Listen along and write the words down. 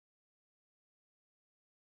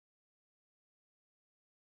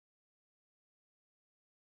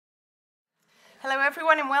Hello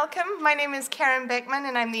everyone and welcome. My name is Karen Beckman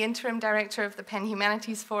and I'm the Interim Director of the Penn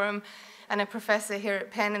Humanities Forum and a professor here at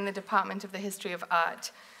Penn in the Department of the History of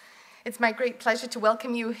Art. It's my great pleasure to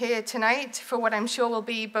welcome you here tonight for what I'm sure will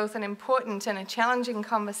be both an important and a challenging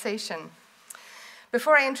conversation.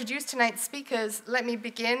 Before I introduce tonight's speakers, let me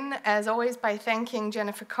begin, as always, by thanking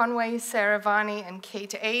Jennifer Conway, Sarah Varney, and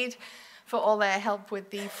Kate Aid for all their help with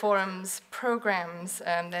the forum's programs.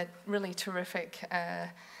 They're really terrific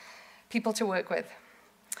people to work with.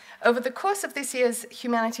 Over the course of this year's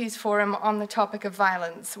Humanities Forum on the topic of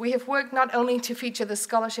violence, we have worked not only to feature the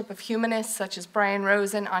scholarship of humanists such as Brian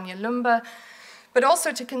Rose and Anya Lumba, but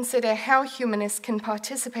also to consider how humanists can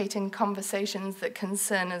participate in conversations that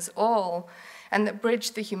concern us all and that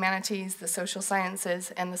bridge the humanities, the social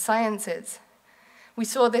sciences, and the sciences. We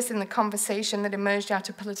saw this in the conversation that emerged out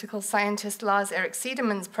of political scientist Lars Erik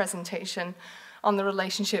Siedermann's presentation on the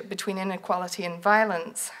relationship between inequality and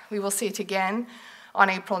violence. We will see it again on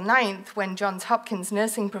April 9th when Johns Hopkins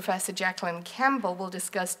nursing professor Jacqueline Campbell will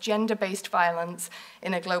discuss gender-based violence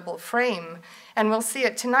in a global frame. And we'll see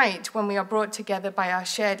it tonight when we are brought together by our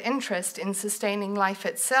shared interest in sustaining life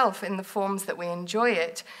itself in the forms that we enjoy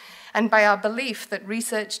it, and by our belief that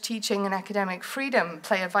research, teaching, and academic freedom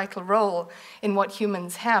play a vital role in what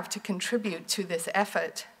humans have to contribute to this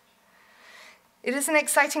effort. It is an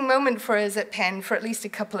exciting moment for us at Penn for at least a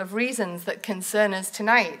couple of reasons that concern us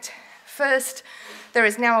tonight. First, there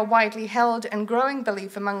is now a widely held and growing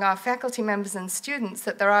belief among our faculty members and students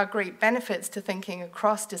that there are great benefits to thinking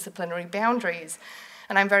across disciplinary boundaries.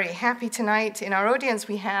 And I'm very happy tonight in our audience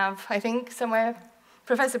we have, I think, somewhere,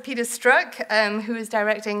 Professor Peter Struck, who is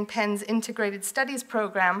directing Penn's Integrated Studies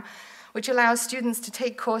program, which allows students to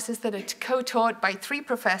take courses that are co-taught by 3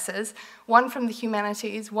 professors, one from the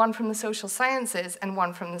humanities, one from the social sciences, and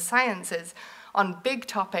one from the sciences, on big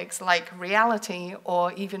topics like reality,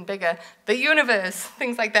 or even bigger, the universe,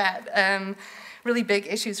 things like that. Really big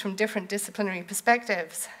issues from different disciplinary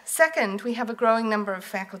perspectives. Second, we have a growing number of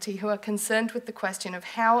faculty who are concerned with the question of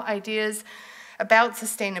how ideas about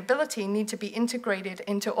sustainability need to be integrated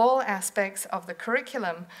into all aspects of the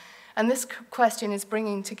curriculum. And this question is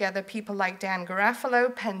bringing together people like Dan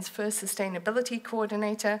Garofalo, Penn's first sustainability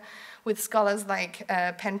coordinator, with scholars like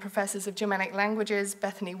Penn professors of Germanic languages,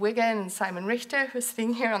 Bethany Wiggin and Simon Richter, who are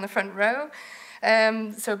sitting here on the front row.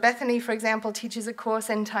 So Bethany, for example, teaches a course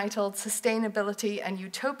entitled Sustainability and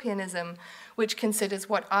Utopianism, which considers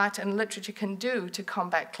what art and literature can do to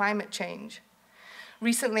combat climate change.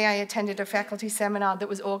 Recently, I attended a faculty seminar that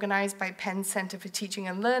was organized by Penn Center for Teaching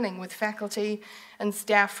and Learning with faculty and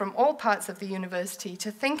staff from all parts of the university to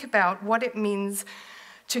think about what it means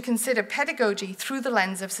to consider pedagogy through the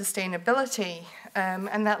lens of sustainability,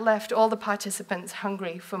 and that left all the participants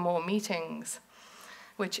hungry for more meetings,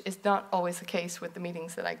 which is not always the case with the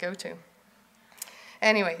meetings that I go to.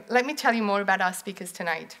 Anyway, let me tell you more about our speakers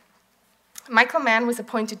tonight. Michael Mann was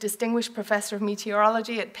appointed Distinguished Professor of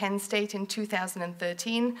Meteorology at Penn State in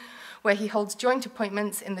 2013, where he holds joint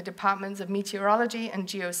appointments in the departments of Meteorology and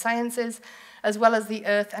Geosciences, as well as the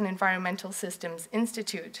Earth and Environmental Systems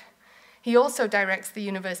Institute. He also directs the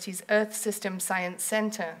university's Earth System Science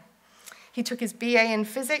Center. He took his BA in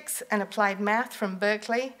Physics and Applied Math from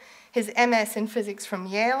Berkeley, his MS in Physics from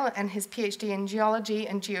Yale, and his PhD in Geology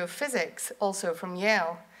and Geophysics, also from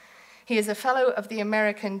Yale. He is a fellow of the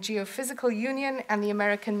American Geophysical Union and the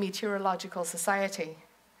American Meteorological Society.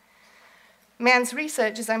 Mann's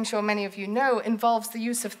research, as I'm sure many of you know, involves the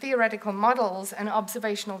use of theoretical models and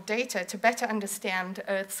observational data to better understand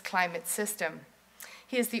Earth's climate system.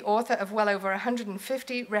 He is the author of well over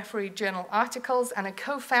 150 refereed journal articles and a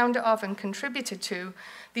co-founder of and contributor to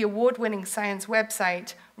the award-winning science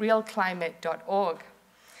website, realclimate.org.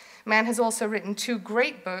 Mann has also written 2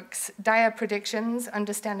 great books, Dire Predictions,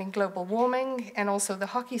 Understanding Global Warming, and also The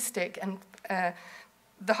Hockey Stick and the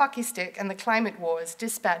Climate Wars,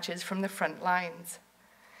 Dispatches from the Front Lines.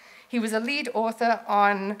 He was a lead author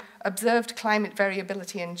on Observed Climate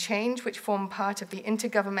Variability and Change, which formed part of the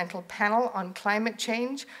Intergovernmental Panel on Climate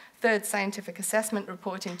Change, Third Scientific Assessment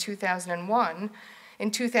Report in 2001. In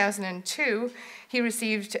 2002, he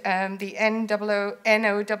received the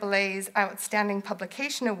NOAA's Outstanding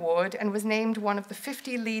Publication Award and was named one of the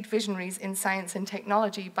 50 lead visionaries in science and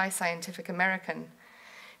technology by Scientific American.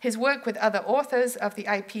 His work with other authors of the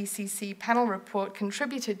IPCC panel report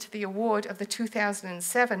contributed to the award of the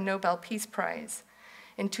 2007 Nobel Peace Prize.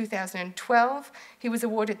 In 2012, he was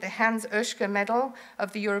awarded the Hans Oeschger Medal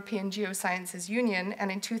of the European Geosciences Union,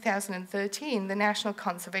 and in 2013, the National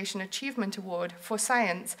Conservation Achievement Award for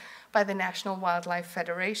Science by the National Wildlife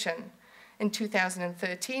Federation. In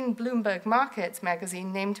 2013, Bloomberg Markets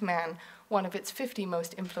magazine named Mann one of its 50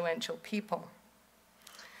 most influential people.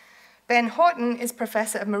 Ben Horton is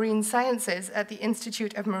Professor of Marine Sciences at the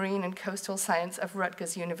Institute of Marine and Coastal Science of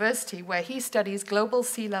Rutgers University, where he studies global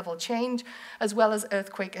sea level change as well as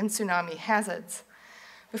earthquake and tsunami hazards.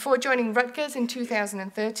 Before joining Rutgers in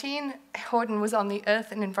 2013, Horton was on the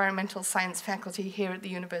Earth and Environmental Science faculty here at the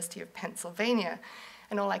University of Pennsylvania,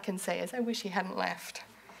 and all I can say is I wish he hadn't left.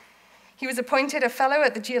 He was appointed a fellow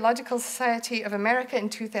at the Geological Society of America in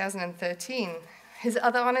 2013. His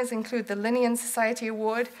other honors include the Linnean Society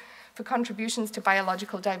Award for contributions to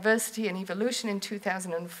biological diversity and evolution in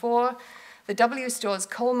 2004, the W. Storrs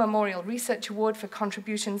Cole Memorial Research Award for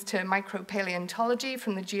contributions to micropaleontology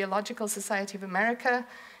from the Geological Society of America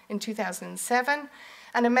in 2007,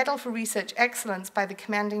 and a Medal for Research Excellence by the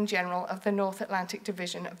Commanding General of the North Atlantic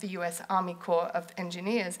Division of the U.S. Army Corps of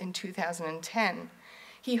Engineers in 2010.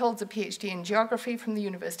 He holds a PhD in geography from the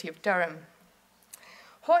University of Durham.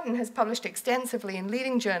 Horton has published extensively in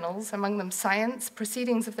leading journals, among them Science,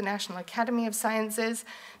 Proceedings of the National Academy of Sciences,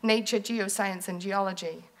 Nature, Geoscience, and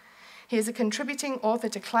Geology. He is a contributing author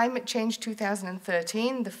to Climate Change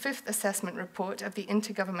 2013, the fifth assessment report of the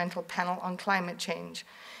Intergovernmental Panel on Climate Change.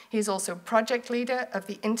 He is also project leader of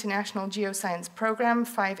the International Geoscience Program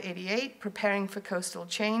 588, Preparing for Coastal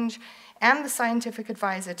Change, and the scientific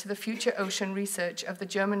advisor to the future ocean research of the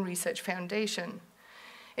German Research Foundation.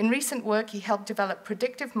 In recent work, he helped develop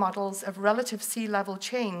predictive models of relative sea level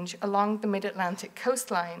change along the mid-Atlantic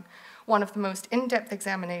coastline, one of the most in-depth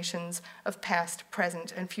examinations of past,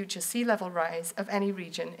 present, and future sea level rise of any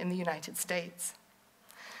region in the United States.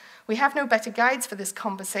 We have no better guides for this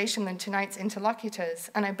conversation than tonight's interlocutors,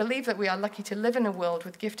 and I believe that we are lucky to live in a world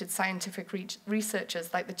with gifted scientific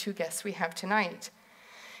researchers like the two guests we have tonight.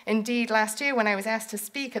 Indeed, last year when I was asked to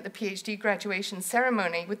speak at the PhD graduation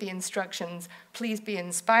ceremony with the instructions, "Please be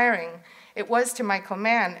inspiring," it was to Michael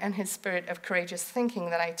Mann and his spirit of courageous thinking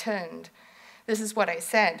that I turned. This is what I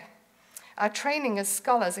said. Our training as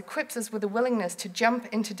scholars equips us with a willingness to jump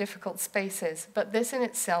into difficult spaces, but this in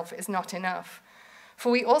itself is not enough.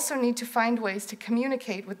 For we also need to find ways to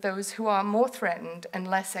communicate with those who are more threatened and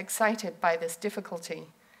less excited by this difficulty.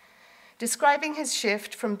 Describing his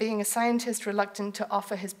shift from being a scientist reluctant to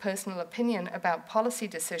offer his personal opinion about policy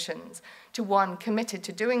decisions to one committed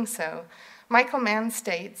to doing so, Michael Mann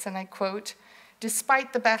states, and I quote,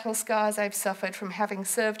 "Despite the battle scars I've suffered from having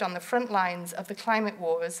served on the front lines of the climate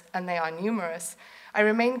wars, and they are numerous, I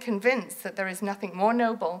remain convinced that there is nothing more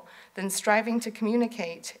noble than striving to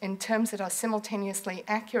communicate in terms that are simultaneously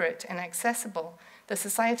accurate and accessible the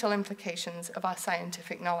societal implications of our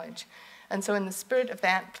scientific knowledge." And so in the spirit of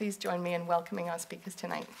that, please join me in welcoming our speakers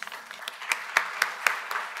tonight.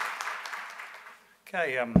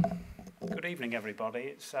 Okay, good evening, everybody.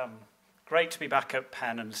 It's great to be back at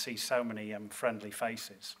Penn and see so many friendly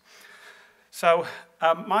faces. So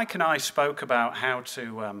Mike and I spoke about how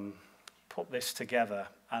to put this together,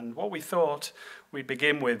 and what we thought we'd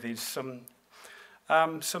begin with is some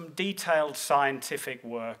detailed scientific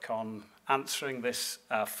work on answering this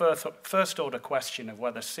first-order question of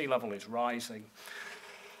whether sea level is rising.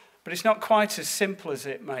 But it's not quite as simple as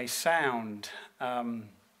it may sound.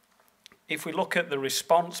 If we look at the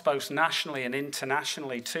response both nationally and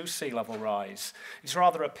internationally to sea level rise, it's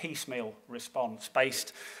rather a piecemeal response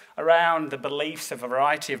based around the beliefs of a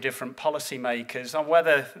variety of different policymakers on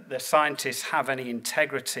whether the scientists have any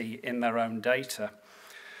integrity in their own data.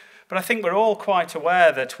 But I think we're all quite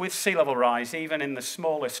aware that with sea level rise, even in the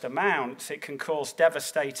smallest amounts, it can cause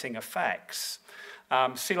devastating effects.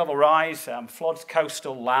 Sea level rise floods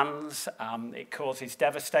coastal lands, it causes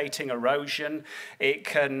devastating erosion, it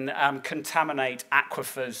can contaminate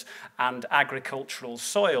aquifers and agricultural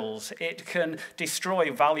soils, it can destroy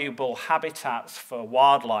valuable habitats for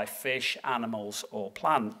wildlife, fish, animals or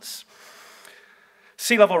plants.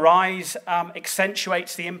 Sea level rise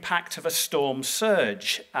accentuates the impact of a storm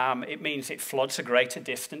surge. It means it floods a greater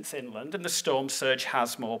distance inland and the storm surge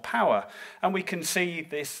has more power. And we can see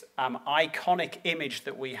this iconic image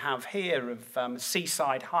that we have here of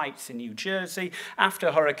Seaside Heights in New Jersey.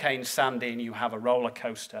 After Hurricane Sandy, and you have a roller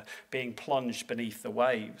coaster being plunged beneath the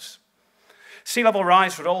waves. Sea level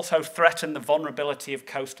rise would also threaten the vulnerability of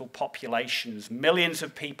coastal populations. Millions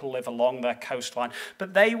of people live along their coastline,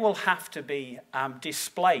 but they will have to be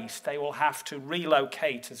displaced. They will have to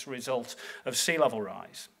relocate as a result of sea level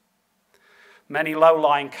rise. Many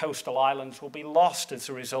low-lying coastal islands will be lost as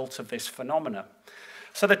a result of this phenomenon.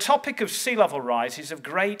 So the topic of sea level rise is of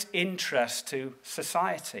great interest to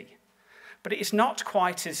society, but it is not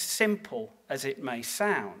quite as simple as it may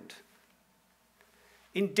sound.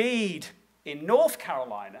 Indeed, in North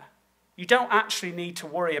Carolina, you don't actually need to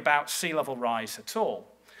worry about sea level rise at all.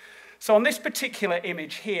 So on this particular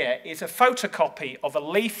image here is a photocopy of a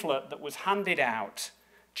leaflet that was handed out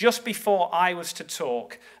just before I was to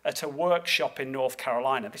talk at a workshop in North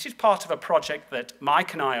Carolina. This is part of a project that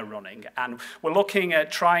Mike and I are running, and we're looking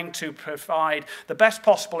at trying to provide the best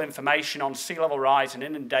possible information on sea level rise and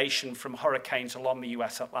inundation from hurricanes along the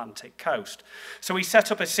US Atlantic coast. So we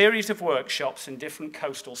set up a series of workshops in different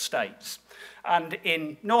coastal states. And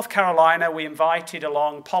in North Carolina, we invited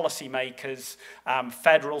along policymakers,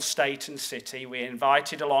 federal, state, and city. We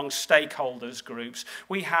invited along stakeholders groups.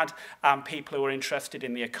 We had people who were interested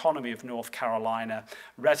in the economy of North Carolina,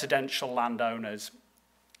 residential landowners,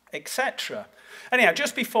 etc. Anyhow,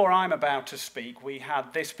 just before I'm about to speak, we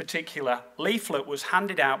had this particular leaflet was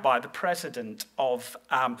handed out by the president of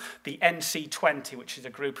the NC20, which is a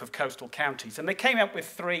group of coastal counties. And they came up with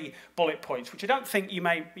 3 bullet points, which I don't think you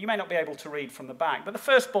may not be able to read from the back. But the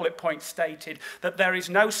first bullet point stated that there is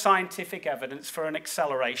no scientific evidence for an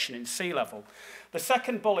acceleration in sea level. The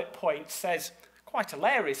second bullet point says, quite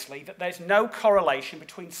hilariously, that there's no correlation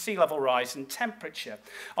between sea level rise and temperature.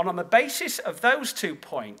 And on the basis of those 2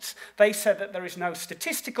 points, they said that there is no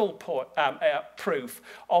statistical proof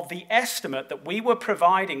of the estimate that we were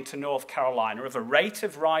providing to North Carolina of a rate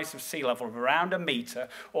of rise of sea level of around 1 meter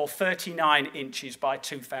or 39 inches by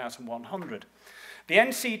 2100. The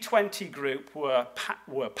NC20 group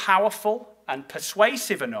were powerful and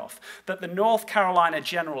persuasive enough that the North Carolina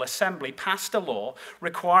General Assembly passed a law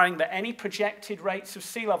requiring that any projected rates of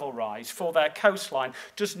sea level rise for their coastline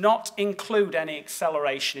does not include any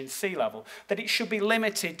acceleration in sea level, that it should be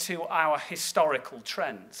limited to our historical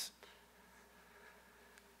trends.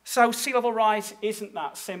 So sea level rise isn't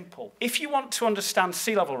that simple. If you want to understand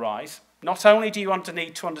sea level rise, not only do you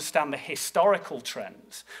need to understand the historical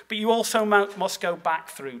trends, but you also must go back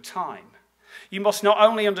through time. You must not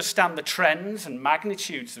only understand the trends and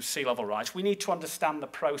magnitudes of sea level rise, we need to understand the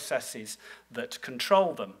processes that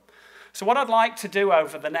control them. So what I'd like to do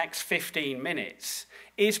over the next 15 minutes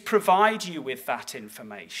is provide you with that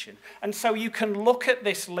information. And so you can look at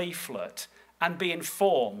this leaflet and be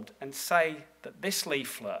informed and say that this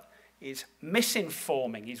leaflet is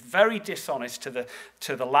misinforming, is very dishonest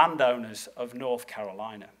to the landowners of North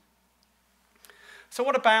Carolina. So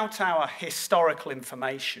what about our historical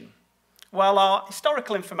information? Well, our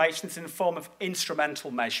historical information is in the form of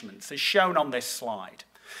instrumental measurements, as shown on this slide.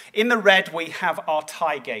 In the red, we have our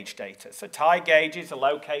tide gauge data. So tide gauges are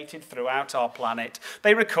located throughout our planet.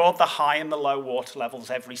 They record the high and the low water levels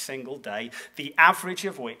every single day, the average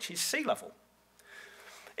of which is sea level.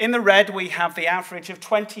 In the red, we have the average of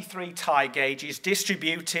 23 tide gauges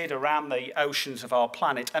distributed around the oceans of our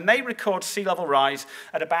planet, and they record sea level rise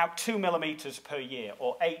at about 2 millimeters per year,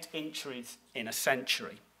 or 8 inches in a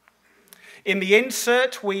century. In the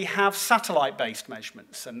insert, we have satellite-based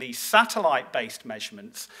measurements, and these satellite-based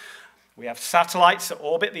measurements, we have satellites that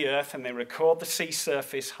orbit the Earth and they record the sea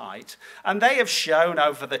surface height, and they have shown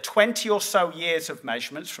over the 20 or so years of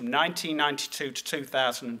measurements from 1992 to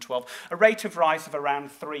 2012 a rate of rise of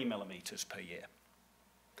around 3 millimeters per year.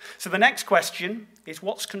 So the next question is,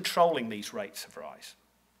 what's controlling these rates of rise?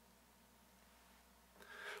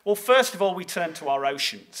 Well, first of all, we turn to our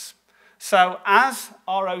oceans. So as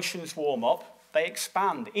our oceans warm up, they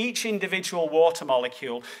expand. Each individual water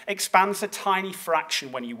molecule expands a tiny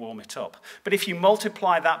fraction when you warm it up. But if you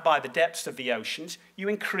multiply that by the depths of the oceans, you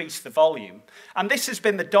increase the volume. And this has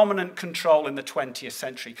been the dominant control in the 20th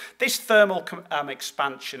century. This thermal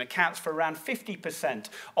expansion accounts for around 50%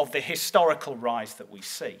 of the historical rise that we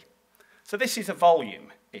see. So this is a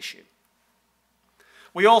volume issue.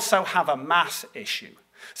 We also have a mass issue.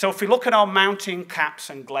 So if we look at our mountain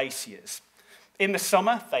caps and glaciers, in the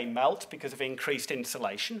summer they melt because of increased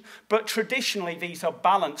insolation, but traditionally these are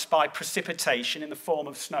balanced by precipitation in the form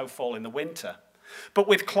of snowfall in the winter. But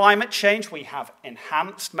with climate change we have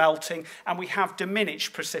enhanced melting and we have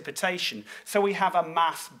diminished precipitation, so we have a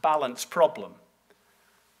mass balance problem.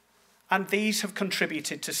 And these have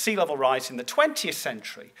contributed to sea level rise in the 20th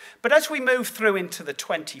century. But as we move through into the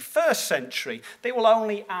 21st century, they will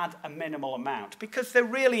only add a minimal amount because there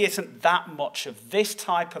really isn't that much of this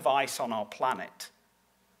type of ice on our planet.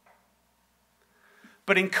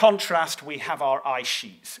 But in contrast, we have our ice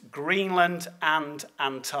sheets, Greenland and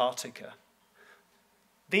Antarctica.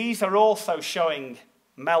 These are also showing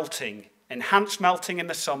melting, enhanced melting in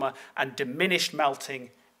the summer and diminished melting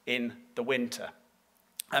in the winter.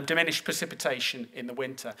 Diminished precipitation in the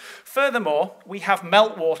winter. Furthermore, we have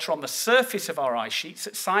meltwater on the surface of our ice sheets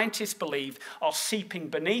that scientists believe are seeping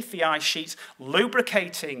beneath the ice sheets,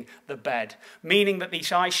 lubricating the bed, meaning that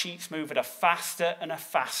these ice sheets move at a faster and a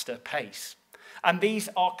faster pace. And these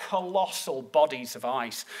are colossal bodies of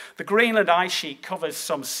ice. The Greenland ice sheet covers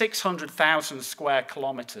some 600,000 square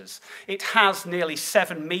kilometers. It has nearly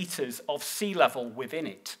 7 meters of sea level within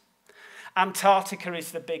it. Antarctica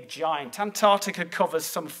is the big giant. Antarctica covers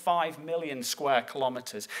some 5 million square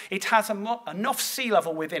kilometers. It has enough sea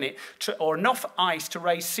level within it, or enough ice to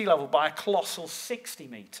raise sea level by a colossal 60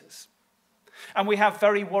 meters. And we have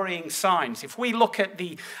very worrying signs. If we look at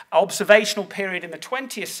the observational period in the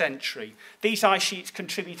 20th century, these ice sheets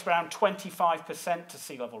contribute around 25% to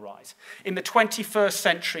sea level rise. In the 21st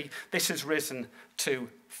century, this has risen to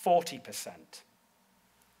 40%.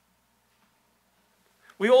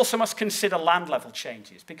 We also must consider land level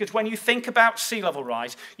changes, because when you think about sea level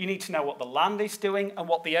rise, you need to know what the land is doing and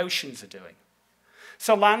what the oceans are doing.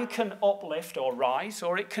 So land can uplift or rise,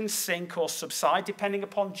 or it can sink or subside, depending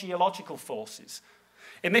upon geological forces.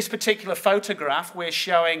 In this particular photograph, we're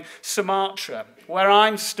showing Sumatra, where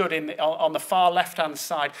I'm stood on the far left-hand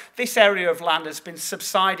side. This area of land has been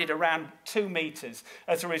subsided around 2 meters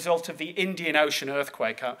as a result of the Indian Ocean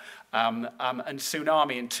earthquake and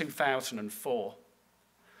tsunami in 2004.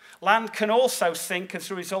 Land can also sink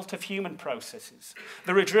as a result of human processes.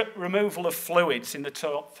 The removal of fluids in the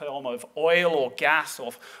form of oil or gas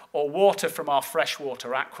or water from our freshwater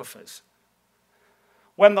aquifers.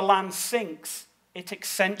 When the land sinks, it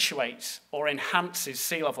accentuates or enhances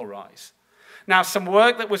sea level rise. Now, some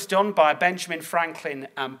work that was done by a Benjamin Franklin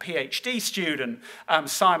PhD student,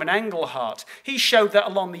 Simon Engelhardt, he showed that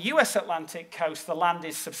along the US Atlantic coast, the land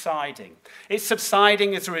is subsiding. It's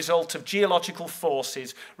subsiding as a result of geological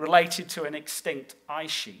forces related to an extinct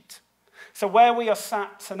ice sheet. So where we are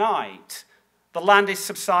sat tonight, the land is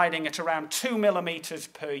subsiding at around 2 millimeters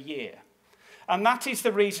per year. And that is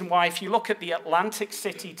the reason why, if you look at the Atlantic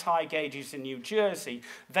City tide gauges in New Jersey,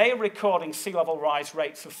 they are recording sea level rise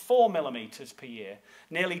rates of 4 millimeters per year,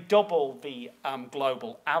 nearly double the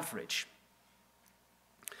global average.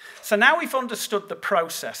 So now we've understood the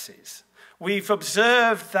processes. We've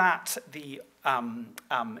observed that the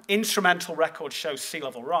instrumental record shows sea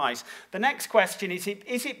level rise. The next question is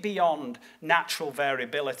it beyond natural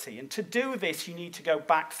variability? And to do this, you need to go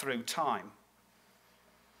back through time.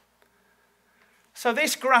 So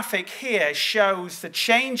this graphic here shows the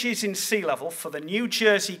changes in sea level for the New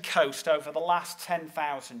Jersey coast over the last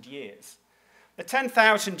 10,000 years. The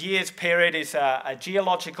 10,000 years period is a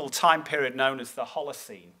geological time period known as the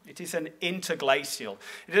Holocene. It is an interglacial.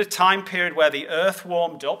 It is a time period where the Earth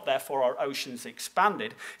warmed up, therefore our oceans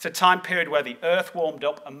expanded. It's a time period where the Earth warmed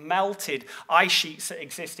up and melted ice sheets that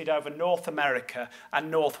existed over North America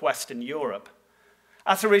and northwestern Europe.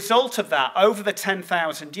 As a result of that, over the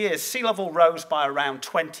 10,000 years, sea level rose by around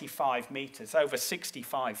 25 meters, over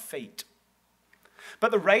 65 feet. But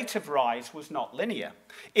the rate of rise was not linear.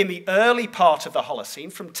 In the early part of the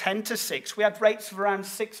Holocene, from 10 to 6, we had rates of around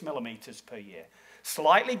 6 millimeters per year,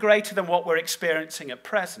 slightly greater than what we're experiencing at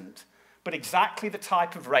present, but exactly the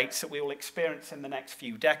type of rates that we will experience in the next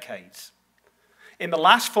few decades. In the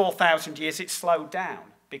last 4,000 years, it slowed down,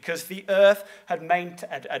 because the Earth had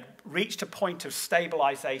reached a point of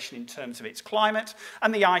stabilization in terms of its climate,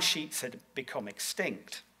 and the ice sheets had become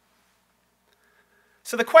extinct.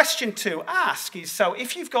 So the question to ask is, so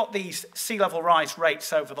if you've got these sea level rise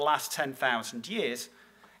rates over the last 10,000 years,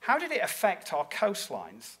 how did it affect our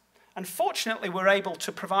coastlines? And fortunately, we're able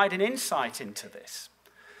to provide an insight into this.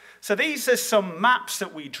 So these are some maps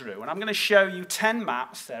that we drew, and I'm going to show you 10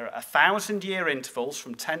 maps. They're 1,000-year intervals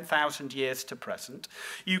from 10,000 years to present.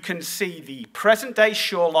 You can see the present-day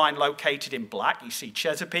shoreline located in black. You see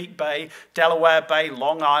Chesapeake Bay, Delaware Bay,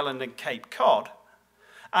 Long Island, and Cape Cod.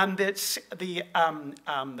 And the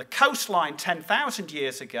coastline 10,000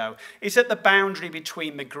 years ago is at the boundary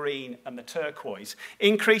between the green and the turquoise.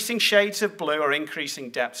 Increasing shades of blue are increasing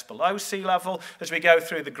depths below sea level. As we go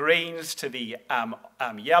through the greens to the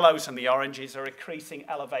yellows and the oranges are increasing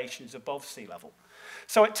elevations above sea level.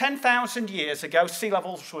 So at 10,000 years ago, sea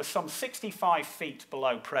levels were some 65 feet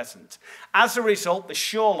below present. As a result, the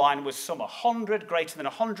shoreline was some greater than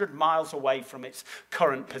 100 miles away from its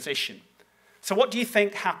current position. So what do you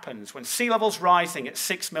think happens when sea level's rising at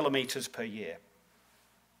 6 millimeters per year?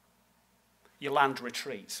 Your land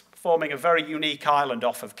retreats, forming a very unique island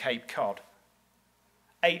off of Cape Cod.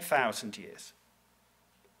 8,000 years,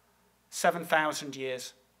 7,000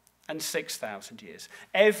 years, and 6,000 years.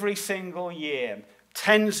 Every single year,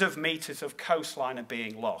 tens of meters of coastline are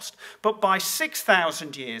being lost. But by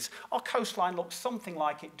 6,000 years, our coastline looks something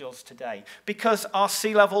like it does today, because our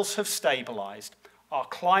sea levels have stabilized. Our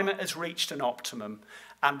climate has reached an optimum,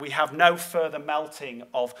 and we have no further melting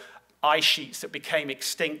of ice sheets that became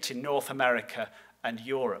extinct in North America and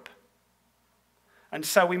Europe. And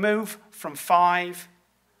so we move from 5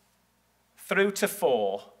 through to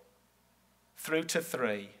 4, through to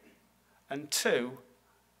 3, and 2,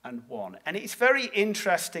 and 1. And it's very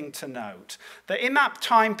interesting to note that in that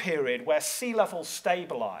time period where sea levels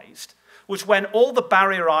stabilized was when all the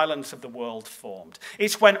barrier islands of the world formed.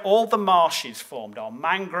 It's when all the marshes formed, our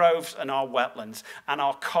mangroves and our wetlands, and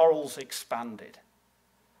our corals expanded.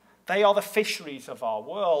 They are the fisheries of our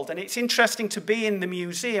world. And it's interesting to be in the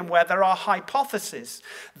museum where there are hypotheses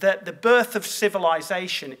that the birth of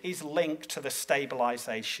civilization is linked to the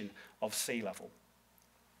stabilization of sea level.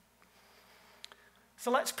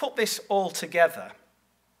 So let's put this all together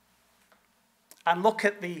and look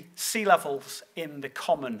at the sea levels in the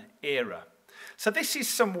Common Era. So this is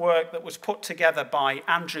some work that was put together by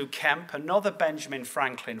Andrew Kemp, another Benjamin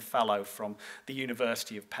Franklin Fellow from the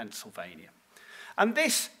University of Pennsylvania. And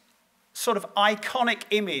this sort of iconic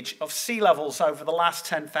image of sea levels over the last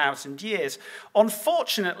 10,000 years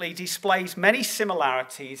unfortunately displays many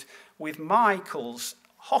similarities with Michael's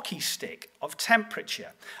hockey stick of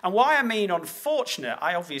temperature. And why I mean unfortunate,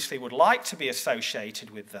 I obviously would like to be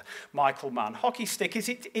associated with the Michael Mann hockey stick, is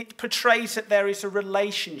it portrays that there is a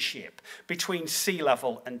relationship between sea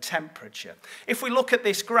level and temperature. If we look at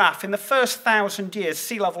this graph, in the first 1,000 years,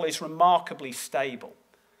 sea level is remarkably stable.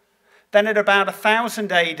 Then at about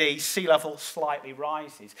 1000 AD, sea level slightly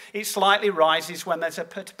rises. It slightly rises when there's a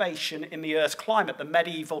perturbation in the Earth's climate, the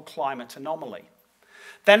medieval climate anomaly.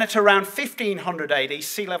 Then at around 1500 AD,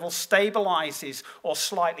 sea level stabilizes or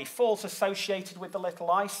slightly falls, associated with the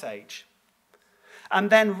Little Ice Age.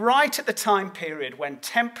 And then right at the time period when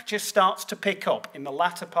temperature starts to pick up in the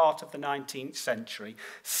latter part of the 19th century,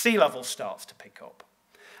 sea level starts to pick up.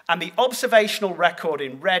 And the observational record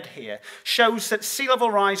in red here shows that sea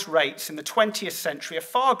level rise rates in the 20th century are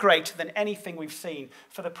far greater than anything we've seen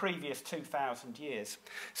for the previous 2,000 years.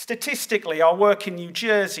 Statistically, our work in New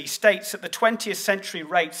Jersey states that the 20th century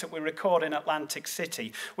rates that we record in Atlantic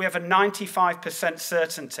City, we have a 95%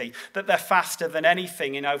 certainty that they're faster than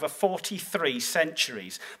anything in over 43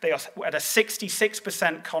 centuries. They are at a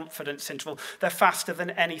 66% confidence interval. They're faster than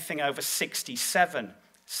anything over 67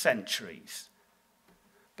 centuries.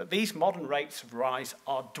 But these modern rates of rise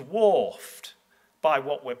are dwarfed by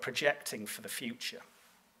what we're projecting for the future.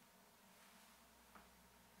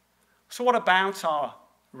 So what about our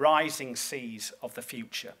rising seas of the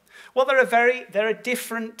future? Well, there are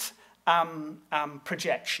different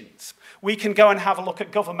projections. We can go and have a look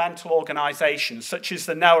at governmental organisations, such as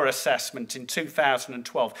the NOAA assessment in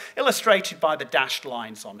 2012, illustrated by the dashed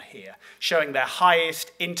lines on here, showing their highest,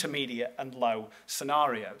 intermediate, and low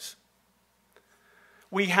scenarios.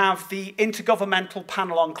 We have the Intergovernmental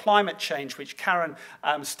Panel on Climate Change, which Karen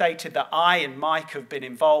stated that I and Mike have been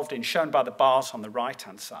involved in, shown by the bars on the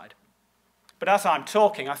right-hand side. But as I'm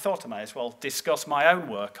talking, I thought I may as well discuss my own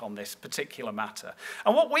work on this particular matter.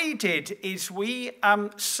 And what we did is we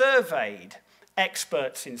surveyed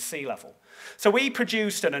experts in sea level. So we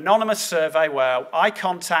produced an anonymous survey where I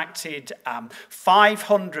contacted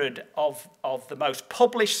 500 of the most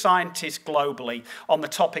published scientists globally on the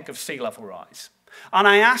topic of sea level rise. And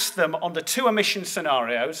I asked them under 2 emission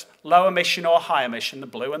scenarios, low emission or high emission, the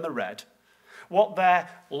blue and the red, what their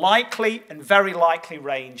likely and very likely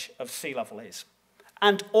range of sea level is.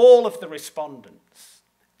 And all of the respondents,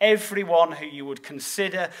 everyone who you would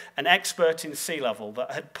consider an expert in sea level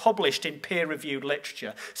that had published in peer-reviewed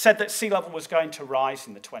literature, said that sea level was going to rise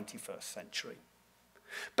in the 21st century.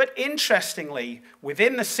 But interestingly,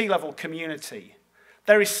 within the sea level community,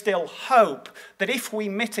 there is still hope that if we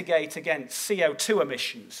mitigate against CO2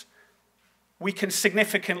 emissions, we can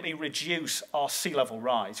significantly reduce our sea level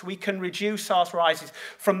rise. We can reduce our rises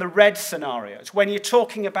from the red scenarios, when you're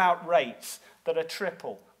talking about rates that are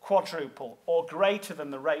triple, quadruple, or greater than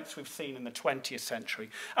the rates we've seen in the 20th century,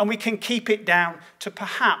 and we can keep it down to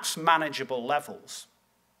perhaps manageable levels.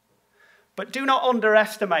 But do not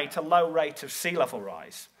underestimate a low rate of sea level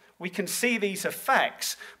rise. We can see these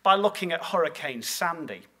effects by looking at Hurricane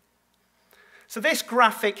Sandy. So this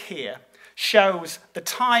graphic here shows the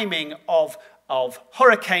timing of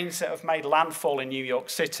hurricanes that have made landfall in New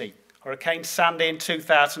York City. Hurricane Sandy in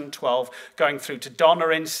 2012, going through to Donna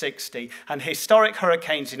in 60, and historic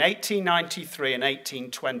hurricanes in 1893 and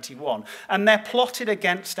 1821. And they're plotted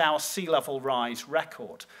against our sea level rise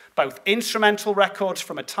record, both instrumental records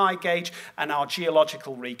from a tide gauge and our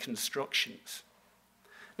geological reconstructions.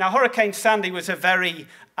 Now, Hurricane Sandy was a very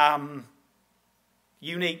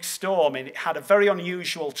unique storm. It had a very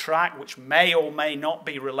unusual track, which may or may not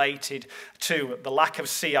be related to the lack of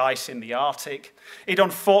sea ice in the Arctic. It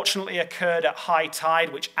unfortunately occurred at high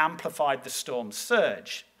tide, which amplified the storm's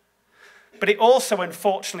surge. But it also,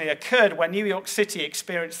 unfortunately, occurred when New York City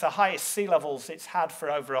experienced the highest sea levels it's had for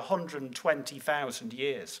over 120,000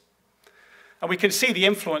 years. And we can see the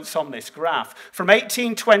influence on this graph. From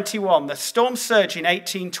 1821, the storm surge in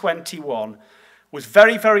 1821 was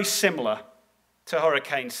very, very similar to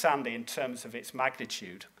Hurricane Sandy in terms of its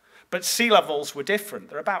magnitude. But sea levels were different.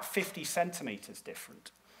 They're about 50 centimeters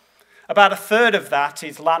different. About a third of that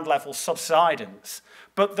is land level subsidence,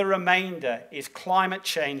 but the remainder is climate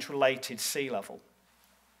change-related sea level.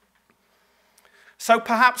 So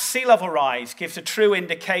perhaps sea level rise gives a true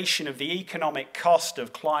indication of the economic cost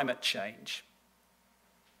of climate change.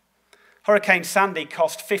 Hurricane Sandy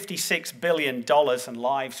cost $56 billion and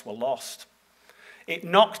lives were lost. It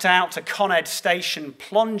knocked out a Con Ed station,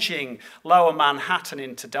 plunging lower Manhattan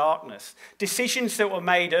into darkness. Decisions that were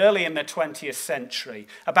made early in the 20th century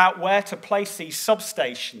about where to place these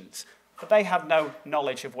substations, but they had no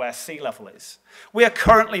knowledge of where sea level is. We are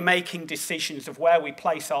currently making decisions of where we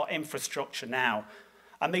place our infrastructure now,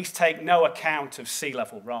 and these take no account of sea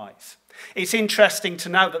level rise. It's interesting to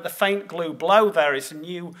note that the faint blue below there is a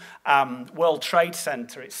new World Trade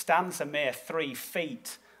Center. It stands a mere 3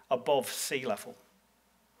 feet above sea level.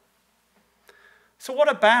 So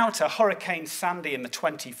what about a Hurricane Sandy in the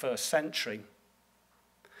 21st century?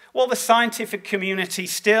 Well, the scientific community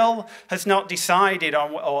still has not decided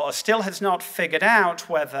on, or still has not figured out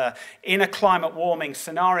whether, in a climate warming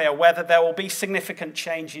scenario, whether there will be significant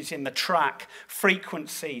changes in the track,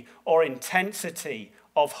 frequency, or intensity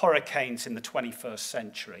of hurricanes in the 21st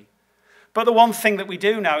century. But the one thing that we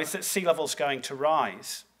do know is that sea level is going to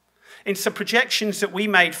rise. In some projections that we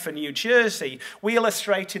made for New Jersey, we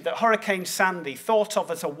illustrated that Hurricane Sandy, thought of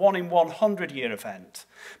as a 1 in 100-year event,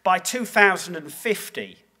 by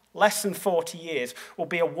 2050, less than 40 years, will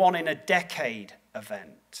be a 1 in a decade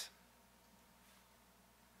event.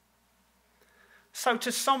 So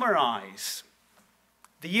to summarize,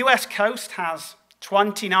 the US coast has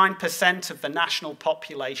 29% of the national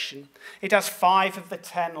population. It has 5 of the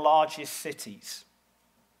 10 largest cities.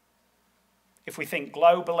 If we think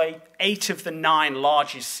globally, 8 of the 9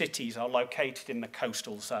 largest cities are located in the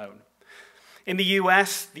coastal zone. In the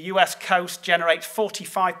US coast generates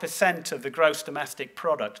 45% of the gross domestic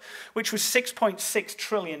product, which was $6.6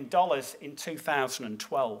 trillion in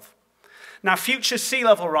 2012. Now, future sea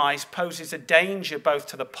level rise poses a danger both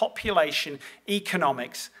to the population,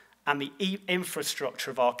 economics, and the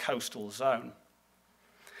infrastructure of our coastal zone.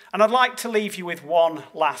 And I'd like to leave you with one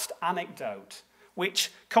last anecdote,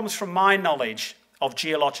 which comes from my knowledge of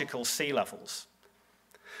geological sea levels.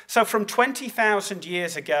 So from 20,000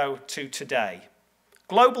 years ago to today,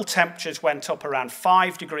 global temperatures went up around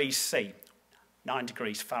 5 degrees C, 9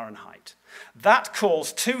 degrees Fahrenheit. That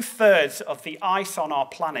caused 2/3 of the ice on our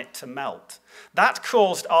planet to melt. That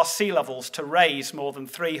caused our sea levels to rise more than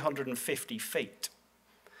 350 feet.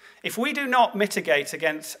 If we do not mitigate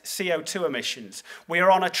against CO2 emissions, we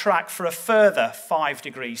are on a track for a further 5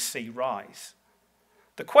 degrees C rise.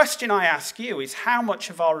 The question I ask you is how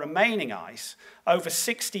much of our remaining ice, over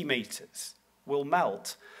 60 meters, will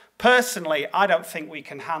melt? Personally, I don't think we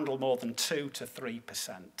can handle more than 2 to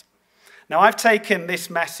 3%. Now, I've taken this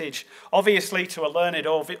message, obviously, to a learned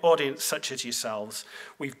audience such as yourselves.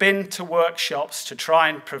 We've been to workshops to try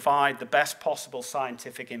and provide the best possible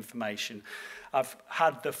scientific information. I've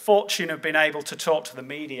had the fortune of being able to talk to the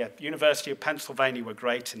media. University of Pennsylvania were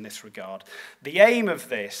great in this regard. The aim of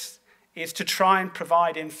this is to try and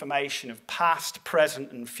provide information of past,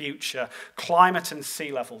 present, and future climate and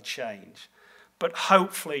sea level change, but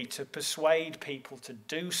hopefully to persuade people to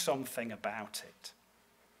do something about it.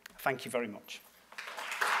 Thank you very much.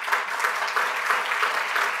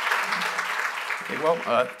 Okay,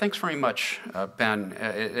 well, thanks very much, Ben.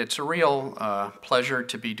 It's a real pleasure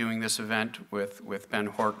to be doing this event with Ben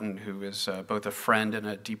Horton, who is both a friend and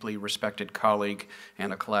a deeply respected colleague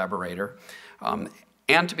and a collaborator.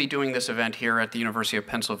 And to be doing this event here at the University of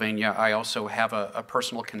Pennsylvania. I also have a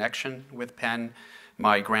personal connection with Penn.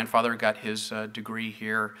 My grandfather got his degree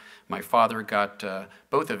here. My father got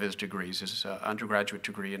both of his degrees, his undergraduate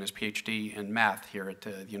degree and his PhD in math here at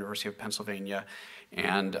the University of Pennsylvania.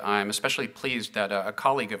 And I'm especially pleased that a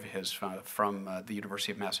colleague of his from the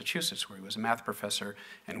University of Massachusetts, where he was a math professor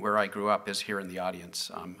and where I grew up, is here in the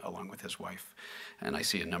audience along with his wife. And I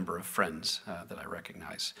see a number of friends that I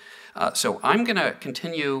recognize. So I'm going to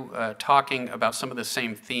continue talking about some of the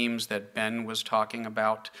same themes that Ben was talking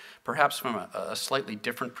about, perhaps from a slightly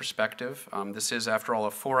different perspective. This is, after all,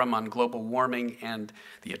 a forum on global warming and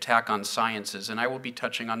the attack on sciences, and I will be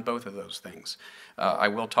touching on both of those things. I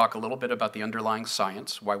will talk a little bit about the underlying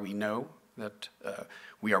science, why we know that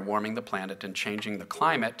we are warming the planet and changing the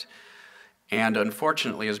climate, And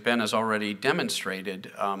unfortunately, as Ben has already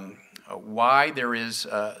demonstrated, why there is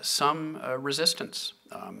some resistance,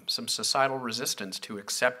 some societal resistance to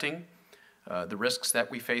accepting the risks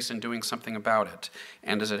that we face and doing something about it.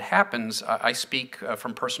 And as it happens, I speak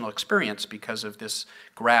from personal experience because of this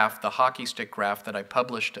graph, the hockey stick graph that I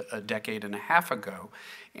published a decade and a half ago,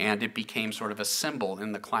 and it became sort of a symbol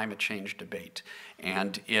in the climate change debate.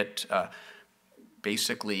 And it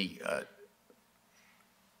basically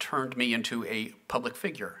turned me into a public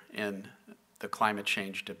figure in the climate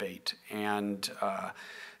change debate, and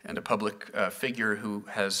a public figure who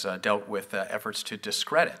has dealt with efforts to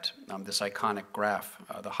discredit this iconic graph,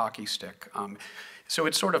 the hockey stick. So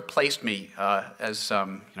it sort of placed me as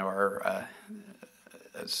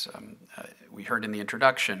we heard in the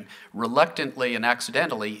introduction, reluctantly and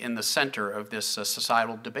accidentally in the center of this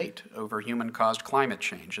societal debate over human-caused climate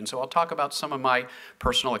change. And so I'll talk about some of my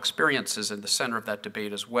personal experiences in the center of that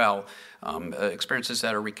debate as well, experiences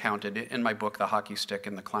that are recounted in my book, The Hockey Stick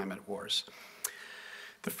and the Climate Wars.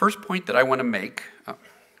 The first point that I want to make,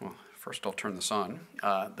 first I'll turn this on.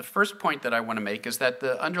 The first point that I want to make is that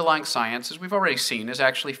the underlying science, as we've already seen, is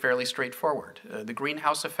actually fairly straightforward. The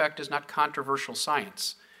greenhouse effect is not controversial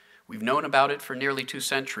science. We've known about it for nearly 2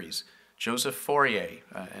 centuries. Joseph Fourier,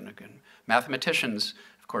 and again, mathematicians,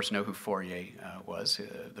 of course, know who Fourier was,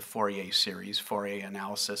 the Fourier series, Fourier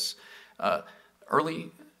analysis.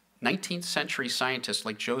 Early 19th century scientists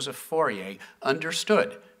like Joseph Fourier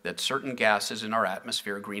understood that certain gases in our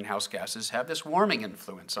atmosphere, greenhouse gases, have this warming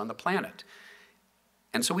influence on the planet.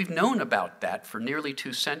 And so we've known about that for nearly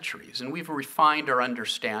 2 centuries, and we've refined our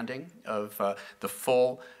understanding of the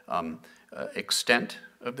full extent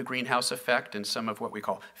of the greenhouse effect and some of what we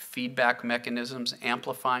call feedback mechanisms,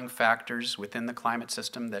 amplifying factors within the climate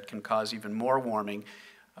system that can cause even more warming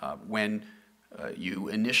when you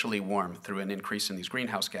initially warm through an increase in these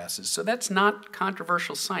greenhouse gases. So that's not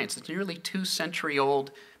controversial science. It's nearly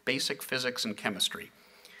 2-century-old basic physics and chemistry.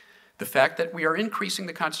 The fact that we are increasing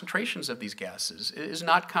the concentrations of these gases is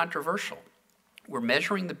not controversial. We're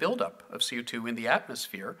measuring the buildup of CO2 in the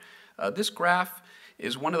atmosphere. This graph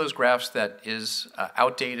is one of those graphs that is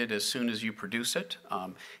outdated as soon as you produce it.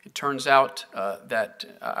 It turns out that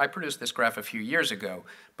I produced this graph a few years ago,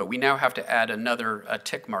 but we now have to add another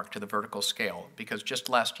tick mark to the vertical scale, because just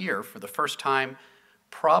last year, for the first time,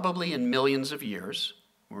 probably in millions of years,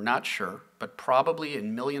 we're not sure, but probably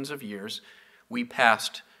in millions of years, we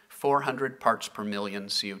passed 400 parts per million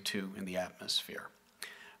CO2 in the atmosphere.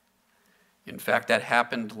 In fact, that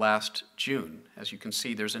happened last June. As you can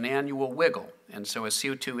see, there's an annual wiggle. And so as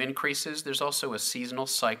CO2 increases, there's also a seasonal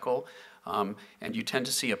cycle, and you tend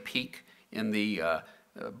to see a peak in the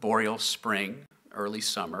boreal spring, early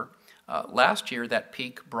summer. Last year, that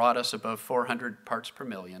peak brought us above 400 parts per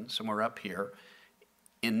million, somewhere up here,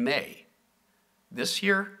 in May. This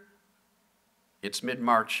year, it's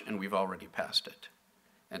mid-March, and we've already passed it.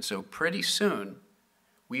 And so pretty soon,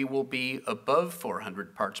 we will be above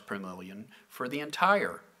 400 parts per million for the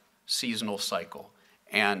entire seasonal cycle.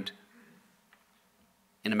 And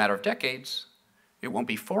in a matter of decades, it won't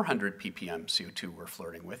be 400 ppm CO2 we're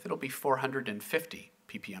flirting with. It'll be 450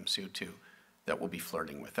 ppm CO2 that we'll be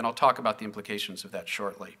flirting with. And I'll talk about the implications of that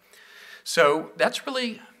shortly. So that's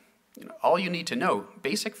really all you need to know.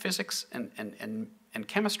 Basic physics and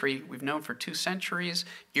chemistry we've known for 2 centuries,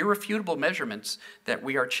 irrefutable measurements that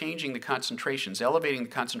we are changing the concentrations, elevating the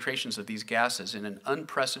concentrations of these gases in an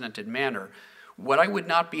unprecedented manner. What I would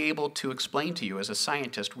not be able to explain to you as a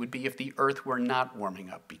scientist would be if the Earth were not warming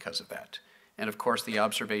up because of that. And of course, the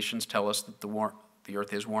observations tell us that the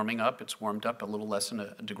Earth is warming up. It's warmed up a little less than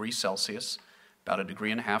a degree Celsius, about 1.5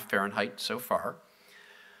 degrees Fahrenheit so far.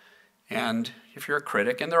 And if you're a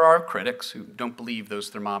critic, and there are critics who don't believe those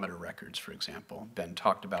thermometer records, for example. Ben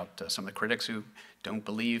talked about some of the critics who don't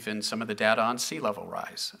believe in some of the data on sea level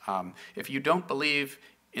rise. If you don't believe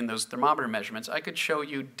in those thermometer measurements, I could show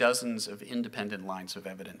you dozens of independent lines of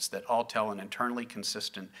evidence that all tell an internally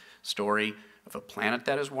consistent story of a planet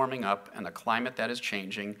that is warming up and a climate that is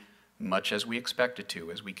changing, much as we expect it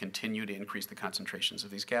to, as we continue to increase the concentrations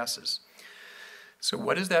of these gases. So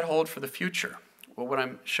what does that hold for the future? Well, what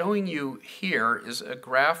I'm showing you here is a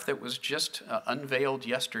graph that was just unveiled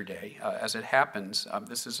yesterday. As it happens,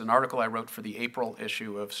 this is an article I wrote for the April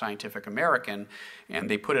issue of Scientific American, and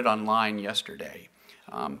they put it online yesterday.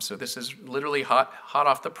 So this is literally hot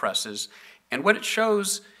off the presses. And what it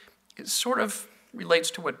shows is sort of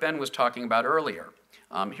relates to what Ben was talking about earlier.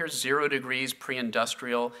 Here's 0 degrees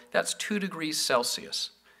pre-industrial. That's 2 degrees Celsius.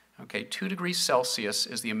 Okay, 2 degrees Celsius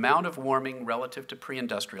is the amount of warming relative to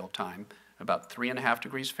pre-industrial time. about 3.5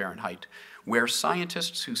 degrees Fahrenheit, where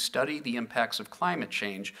scientists who study the impacts of climate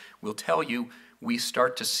change will tell you we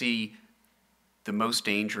start to see the most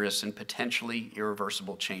dangerous and potentially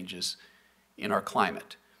irreversible changes in our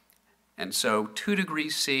climate. And so 2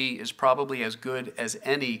 degrees C is probably as good as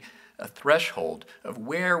any a threshold of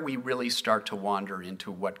where we really start to wander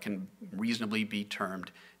into what can reasonably be termed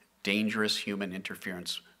dangerous human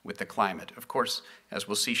interference with the climate. Of course, as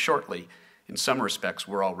we'll see shortly, in some respects,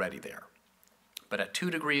 we're already there. But at 2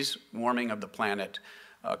 degrees warming of the planet,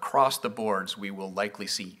 across the boards, we will likely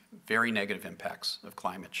see very negative impacts of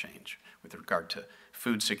climate change with regard to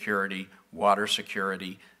food security, water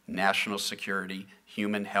security, national security,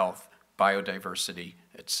 human health, biodiversity,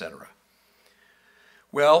 etc.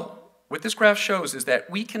 Well, what this graph shows is that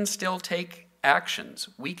we can still take actions.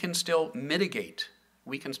 We can still mitigate.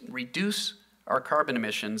 We can reduce our carbon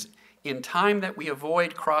emissions in time that we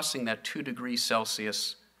avoid crossing that 2 degrees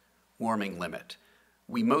Celsius warming limit.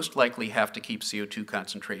 We most likely have to keep CO2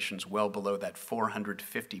 concentrations well below that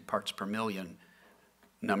 450 parts per million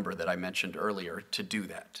number that I mentioned earlier to do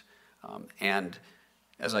that. And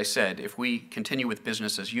as I said, if we continue with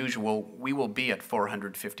business as usual, we will be at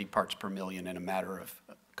 450 parts per million in a matter of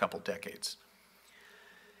a couple decades.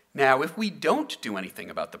 Now, if we don't do anything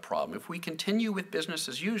about the problem, if we continue with business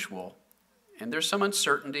as usual, and there's some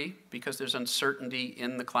uncertainty because there's uncertainty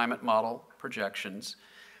in the climate model projections,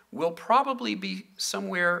 we'll probably be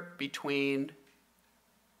somewhere between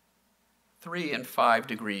 3 and 5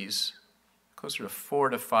 degrees, closer to 4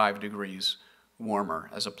 to 5 degrees warmer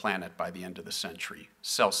as a planet by the end of the century,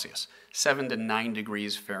 Celsius. 7 to 9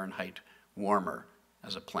 degrees Fahrenheit warmer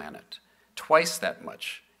as a planet. Twice that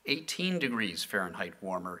much, 18 degrees Fahrenheit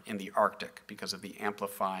warmer in the Arctic because of the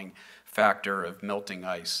amplifying factor of melting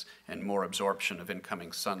ice and more absorption of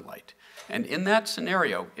incoming sunlight. And in that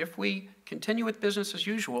scenario, if we continue with business as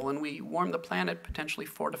usual and we warm the planet potentially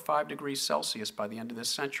 4 to 5 degrees Celsius by the end of this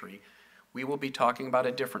century, we will be talking about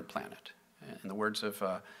a different planet. In the words of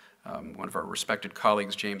one of our respected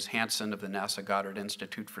colleagues, James Hansen of the NASA Goddard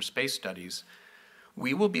Institute for Space Studies,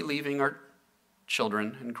 we will be leaving our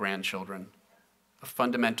children and grandchildren a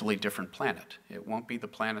fundamentally different planet. It won't be the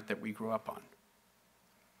planet that we grew up on.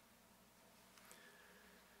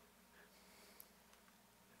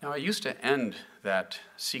 Now, I used to end that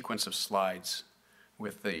sequence of slides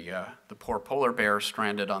with the poor polar bear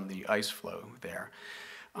stranded on the ice floe there.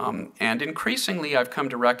 And increasingly, I've come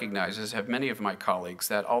to recognize, as have many of my colleagues,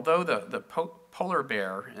 that although the polar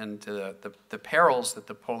bear and the perils that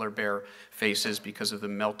the polar bear faces because of the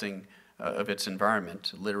melting of its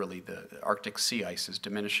environment, literally the Arctic sea ice is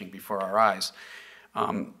diminishing before our eyes,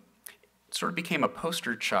 sort of became a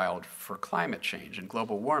poster child for climate change and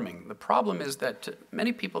global warming. The problem is that to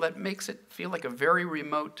many people that makes it feel like a very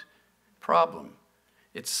remote problem.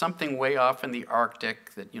 It's something way off in the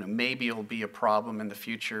Arctic that maybe it'll be a problem in the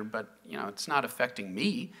future, but it's not affecting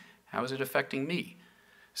me. How is it affecting me?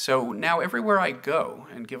 So now everywhere I go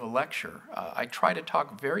and give a lecture, I try to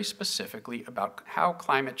talk very specifically about how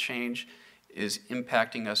climate change is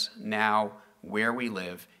impacting us now, where we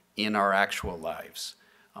live, in our actual lives.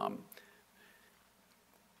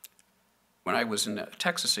 When I was in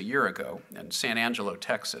Texas a year ago, in San Angelo,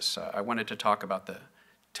 Texas, I wanted to talk about the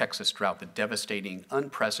Texas drought, the devastating,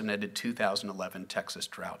 unprecedented 2011 Texas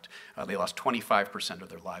drought. They lost 25% of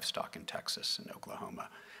their livestock in Texas and Oklahoma.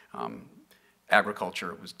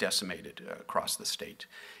 Agriculture was decimated across the state.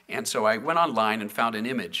 And so I went online and found an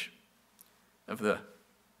image of the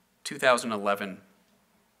 2011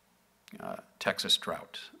 Texas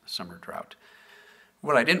drought, summer drought.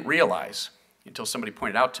 What I didn't realize until somebody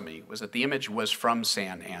pointed out to me was that the image was from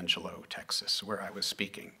San Angelo, Texas, where I was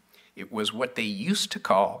speaking. It was what they used to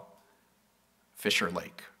call Fisher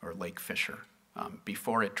Lake, or Lake Fisher,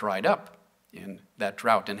 before it dried up in that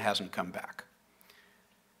drought and hasn't come back.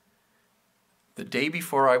 The day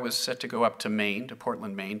before I was set to go up to Maine, to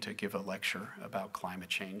Portland, Maine, to give a lecture about climate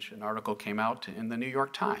change, an article came out in the New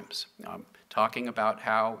York Times talking about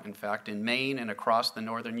how, in fact, in Maine and across the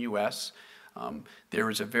northern U.S., there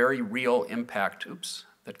is a very real impact,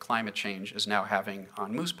 that climate change is now having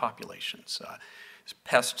on moose populations.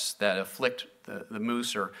 Pests that afflict the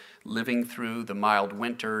moose are living through the mild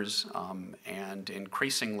winters, and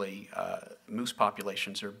increasingly moose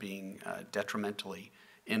populations are being detrimentally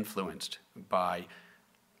influenced by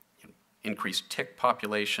increased tick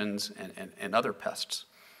populations and other pests.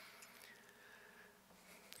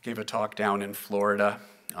 Gave a talk down in Florida.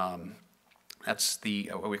 That's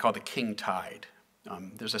what we call the king tide.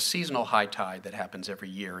 There's a seasonal high tide that happens every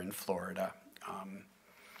year in Florida.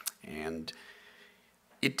 And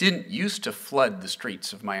it didn't used to flood the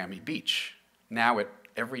streets of Miami Beach. Now it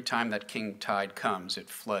every time that king tide comes, it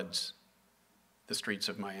floods the streets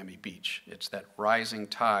of Miami Beach. It's that rising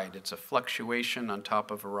tide. It's a fluctuation on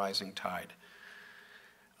top of a rising tide.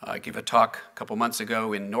 I gave a talk a couple months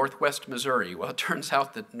ago in Northwest Missouri. Well, it turns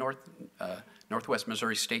out that Northwest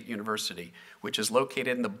Missouri State University, which is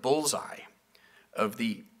located in the bullseye of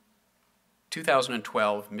the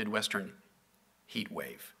 2012 Midwestern heat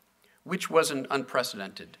wave, which was an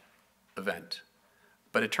unprecedented event.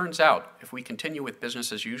 But it turns out, if we continue with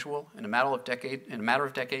business as usual in a matter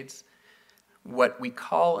of decades, what we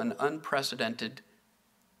call an unprecedented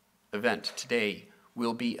event today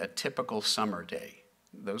will be a typical summer day.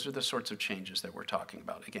 Those are the sorts of changes that we're talking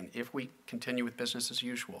about. Again, if we continue with business as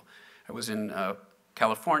usual. I was in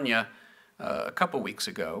California a couple weeks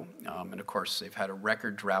ago, and of course they've had a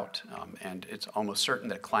record drought, and it's almost certain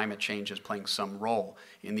that climate change is playing some role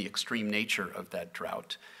in the extreme nature of that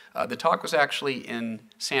drought. The talk was actually in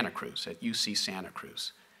Santa Cruz, at UC Santa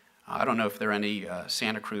Cruz. I don't know if there are any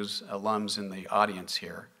Santa Cruz alums in the audience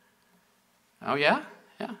here. Oh yeah?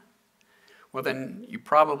 Yeah. Well then you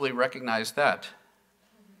probably recognize that.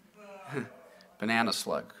 Banana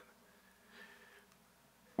slug.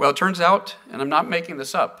 Well, it turns out, and I'm not making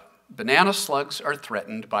this up, banana slugs are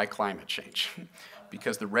threatened by climate change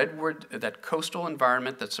because the redwood, that coastal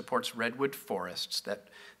environment that supports redwood forests, that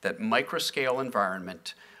microscale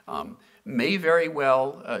environment, may very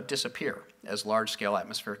well disappear as large-scale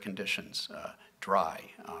atmospheric conditions dry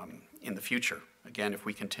in the future, again, if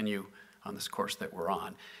we continue on this course that we're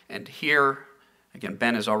on. And here, again,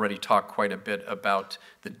 Ben has already talked quite a bit about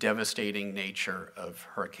the devastating nature of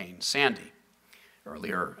Hurricane Sandy.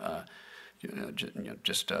 Earlier,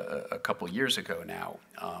 just a couple years ago now.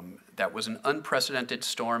 That was an unprecedented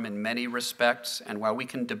storm in many respects, and while we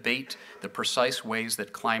can debate the precise ways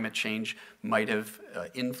that climate change might have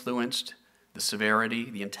influenced the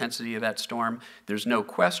severity, the intensity of that storm, there's no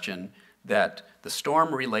question that the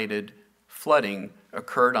storm-related flooding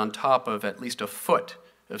occurred on top of at least a foot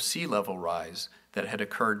of sea level rise that had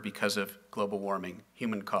occurred because of global warming,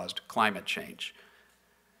 human-caused climate change.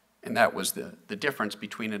 And that was the difference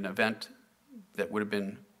between an event that would have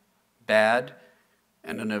been bad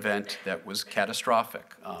and an event that was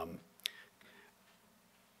catastrophic.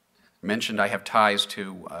 Mentioned I have ties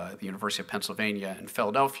to the University of Pennsylvania and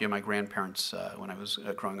Philadelphia. My grandparents, when I was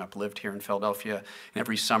growing up, lived here in Philadelphia. And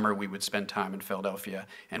every summer we would spend time in Philadelphia,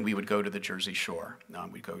 and we would go to the Jersey Shore.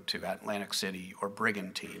 We'd go to Atlantic City or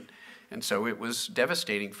Brigantine. And so it was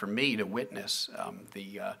devastating for me to witness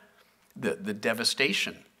the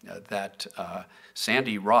devastation that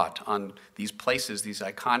Sandy wrought on these places, these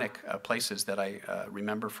iconic places that I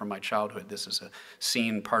remember from my childhood. This is a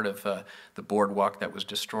scene, part of the boardwalk that was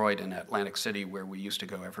destroyed in Atlantic City where we used to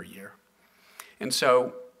go every year. And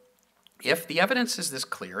so if the evidence is this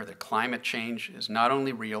clear that climate change is not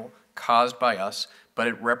only real, caused by us, but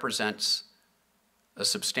it represents a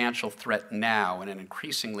substantial threat now and an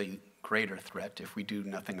increasingly greater threat if we do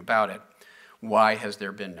nothing about it, why has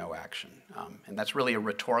there been no action? And that's really a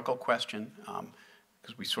rhetorical question,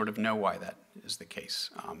 because we sort of know why that is the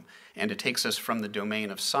case. And it takes us from the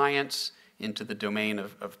domain of science into the domain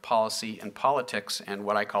of policy and politics and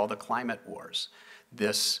what I call the climate wars.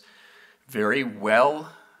 This very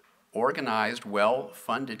well-organized,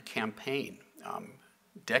 well-funded campaign,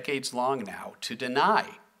 decades long now, to deny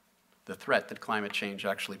the threat that climate change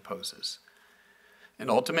actually poses. And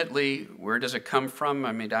ultimately, where does it come from?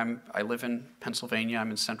 I mean, I live in Pennsylvania. I'm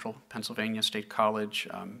in central Pennsylvania State College.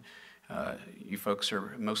 You folks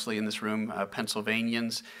are mostly in this room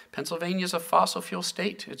Pennsylvanians. Pennsylvania is a fossil fuel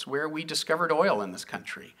state. It's where we discovered oil in this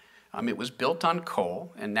country. It was built on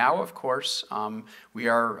coal, and now, of course, we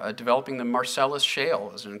are developing the Marcellus Shale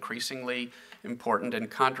as an increasingly important and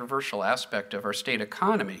controversial aspect of our state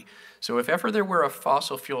economy. So if ever there were a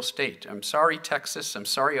fossil fuel state, I'm sorry Texas, I'm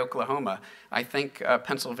sorry Oklahoma, I think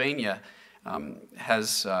Pennsylvania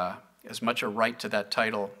has as much a right to that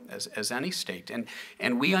title as any state.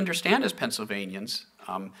 And we understand as Pennsylvanians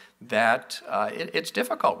that it's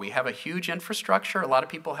difficult. We have a huge infrastructure. A lot of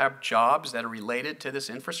people have jobs that are related to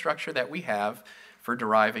this infrastructure that we have for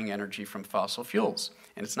deriving energy from fossil fuels.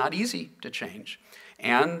 And it's not easy to change.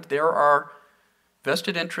 And there are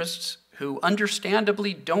vested interests who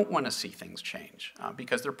understandably don't want to see things change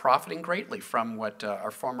because they're profiting greatly from what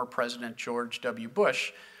our former President George W.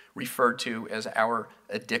 Bush referred to as our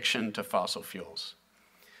addiction to fossil fuels.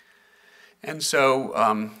 And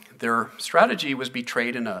so their strategy was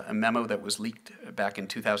betrayed in a memo that was leaked back in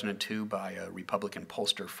 2002 by a Republican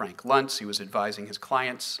pollster, Frank Luntz. He was advising his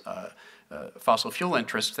clients, fossil fuel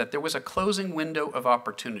interests, that there was a closing window of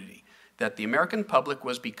opportunity, that the American public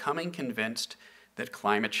was becoming convinced that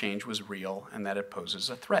climate change was real and that it poses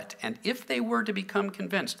a threat. And if they were to become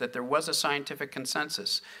convinced that there was a scientific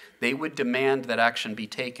consensus, they would demand that action be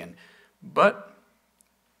taken. But,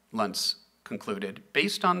 Luntz concluded,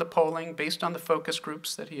 based on the polling, based on the focus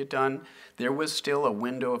groups that he had done, there was still a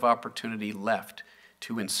window of opportunity left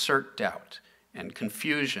to insert doubt and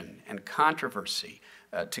confusion and controversy,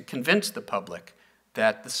 to convince the public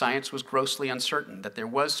that the science was grossly uncertain, that there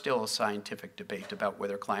was still a scientific debate about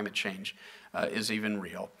whether climate change is even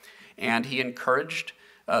real. And he encouraged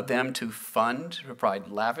them to provide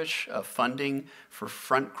lavish funding for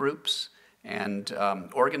front groups and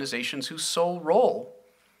organizations whose sole role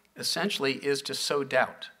essentially is to sow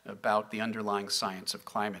doubt about the underlying science of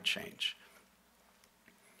climate change.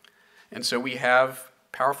 And so we have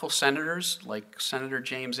powerful senators like Senator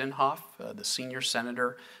James Inhofe, the senior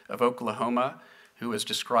senator of Oklahoma, who has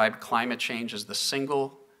described climate change as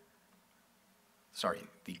the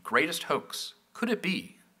greatest hoax. Could it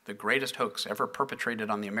be the greatest hoax ever perpetrated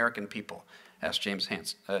on the American people? Asked James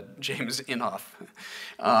Inhofe.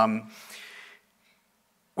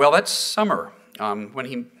 Well, that summer, when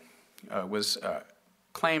he was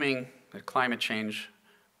claiming that climate change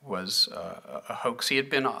was a hoax, he had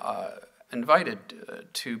been invited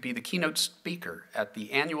to be the keynote speaker at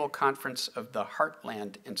the annual conference of the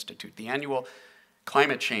Heartland Institute, the annual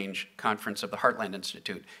climate change conference of the Heartland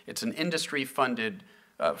Institute. It's an industry-funded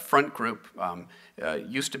front group,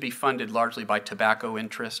 used to be funded largely by tobacco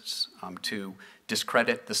interests to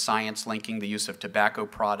discredit the science linking the use of tobacco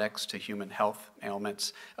products to human health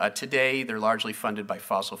ailments. Today, they're largely funded by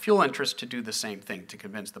fossil fuel interests to do the same thing, to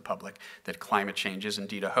convince the public that climate change is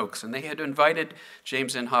indeed a hoax. And they had invited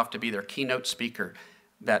James Inhofe to be their keynote speaker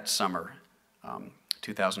that summer,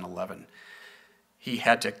 2011. He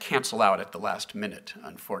had to cancel out at the last minute,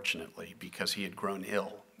 unfortunately, because he had grown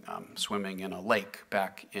ill swimming in a lake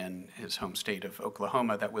back in his home state of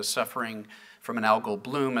Oklahoma that was suffering from an algal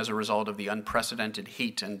bloom as a result of the unprecedented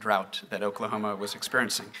heat and drought that Oklahoma was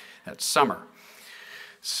experiencing that summer.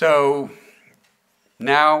 So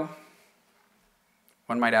now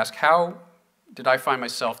one might ask, how did I find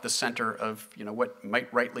myself the center of what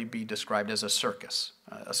might rightly be described as a circus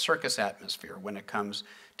atmosphere when it comes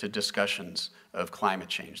to discussions of climate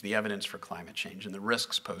change, the evidence for climate change, and the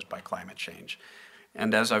risks posed by climate change?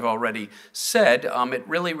 And as I've already said, it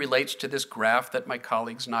really relates to this graph that my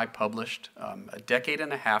colleagues and I published a decade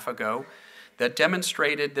and a half ago that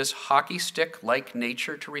demonstrated this hockey stick-like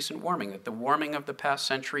nature to recent warming, that the warming of the past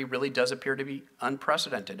century really does appear to be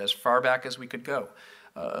unprecedented, as far back as we could go,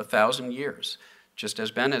 1,000 years. Just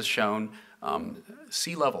as Ben has shown,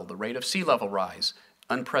 sea level, the rate of sea level rise,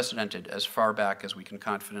 unprecedented as far back as we can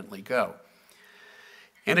confidently go.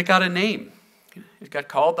 And it got a name. It got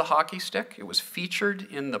called the hockey stick. It was featured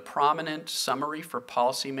in the prominent summary for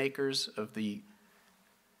policymakers of the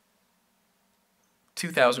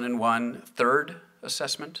 2001 third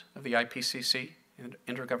assessment of the IPCC,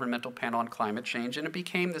 Intergovernmental Panel on Climate Change, and it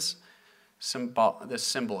became this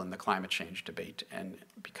symbol in the climate change debate. And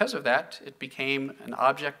because of that, it became an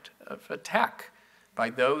object of attack by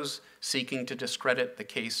those seeking to discredit the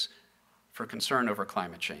case for concern over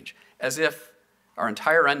climate change, as if our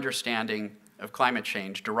entire understanding of climate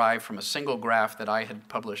change derived from a single graph that I had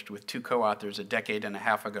published with two co-authors a decade and a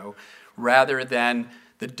half ago, rather than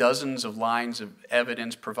the dozens of lines of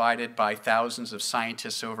evidence provided by thousands of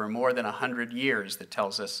scientists over more than 100 years that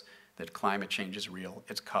tells us that climate change is real,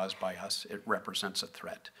 it's caused by us, it represents a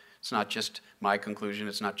threat. It's not just my conclusion,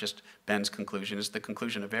 it's not just Ben's conclusion, it's the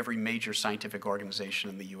conclusion of every major scientific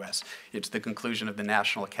organization in the US. It's the conclusion of the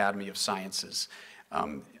National Academy of Sciences,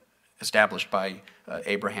 established by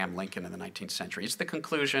Abraham Lincoln in the 19th century. It's the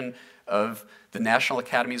conclusion of the national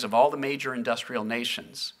academies of all the major industrial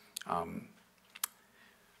nations.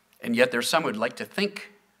 And yet there's some who would like to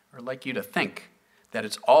think, or like you to think, that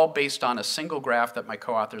it's all based on a single graph that my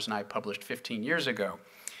co-authors and I published 15 years ago,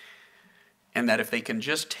 and that if they can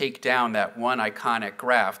just take down that one iconic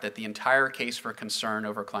graph, that the entire case for concern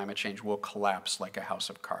over climate change will collapse like a house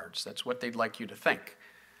of cards. That's what they'd like you to think.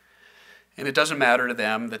 And it doesn't matter to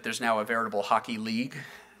them that there's now a veritable hockey league,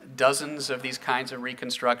 dozens of these kinds of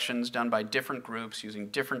reconstructions done by different groups using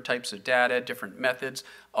different types of data, different methods,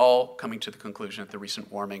 all coming to the conclusion that the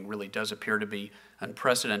recent warming really does appear to be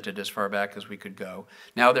unprecedented as far back as we could go.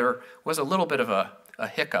 Now, there was a little bit of a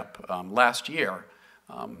hiccup last year.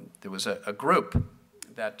 There was a group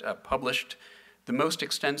that published the most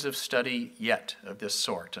extensive study yet of this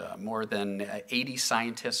sort. More than 80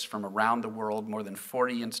 scientists from around the world, more than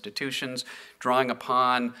 40 institutions, drawing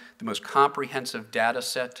upon the most comprehensive data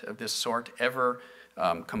set of this sort ever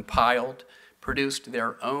compiled, produced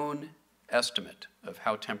their own estimate of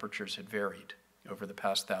how temperatures had varied over the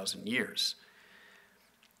past 1,000 years.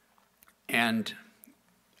 And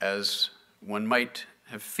as one might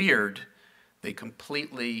have feared, they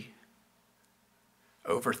completely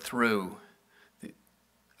overthrew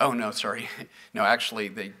oh, no, sorry. No, actually,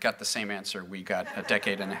 they got the same answer we got a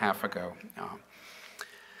decade and a half ago.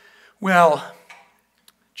 Well,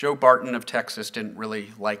 Joe Barton of Texas didn't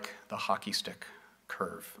really like the hockey stick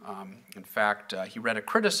curve. In fact, he read a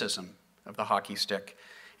criticism of the hockey stick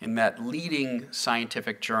in that leading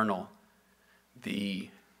scientific journal, the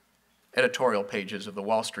editorial pages of the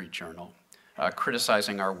Wall Street Journal,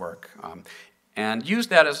 criticizing our work, and used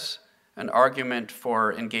that as an argument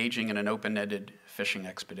for engaging in an open-ended fishing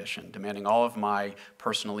expedition, demanding all of my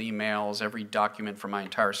personal emails, every document from my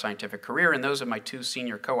entire scientific career, and those of my two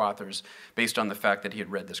senior co-authors, based on the fact that he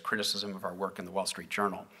had read this criticism of our work in the Wall Street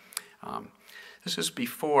Journal. This was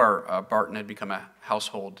before Barton had become a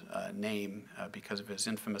household name because of his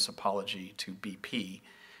infamous apology to BP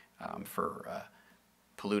for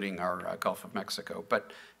polluting our Gulf of Mexico.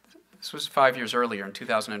 But this was 5 years earlier, in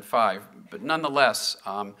 2005. But nonetheless,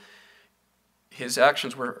 his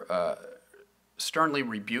actions were sternly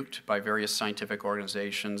rebuked by various scientific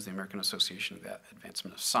organizations, the American Association of the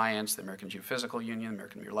Advancement of Science, the American Geophysical Union, the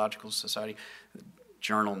American Meteorological Society, the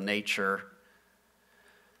journal Nature.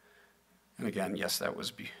 And again, yes, that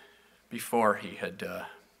was before he had,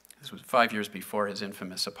 this was 5 years before his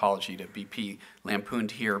infamous apology to BP,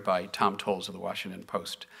 lampooned here by Tom Tolles of the Washington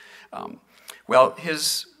Post. Well,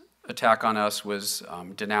 his attack on us was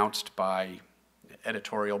denounced by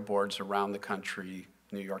editorial boards around the country,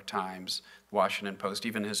 New York Times, Washington Post,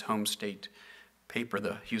 even his home state paper,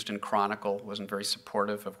 the Houston Chronicle, wasn't very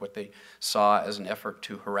supportive of what they saw as an effort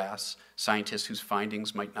to harass scientists whose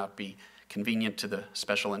findings might not be convenient to the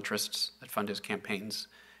special interests that fund his campaigns.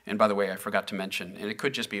 And by the way, I forgot to mention, and it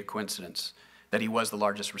could just be a coincidence, that he was the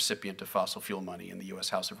largest recipient of fossil fuel money in the US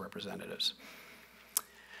House of Representatives.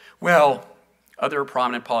 Well, other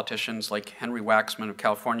prominent politicians like Henry Waxman of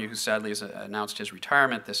California, who sadly has announced his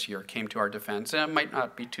retirement this year, came to our defense. And it might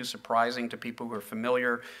not be too surprising to people who are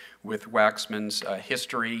familiar with Waxman's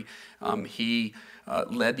history. He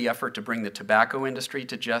led the effort to bring the tobacco industry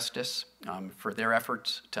to justice for their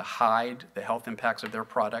efforts to hide the health impacts of their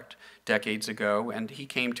product decades ago. And he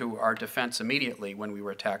came to our defense immediately when we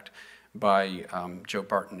were attacked by Joe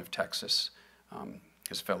Barton of Texas,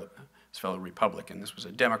 his fellow Republican. This was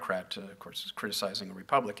a Democrat, of course, criticizing a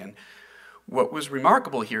Republican. What was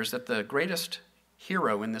remarkable here is that the greatest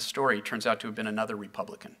hero in this story turns out to have been another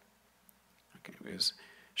Republican. Okay, it was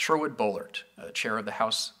Sherwood Boehlert, chair of the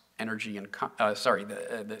House Energy and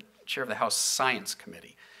the chair of the House Science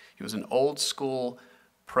Committee. He was an old school,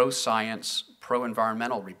 pro-science,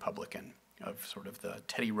 pro-environmental Republican of sort of the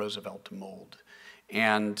Teddy Roosevelt mold,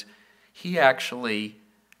 and he actually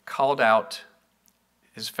called out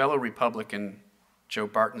his fellow Republican, Joe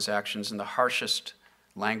Barton's actions in the harshest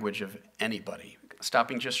language of anybody,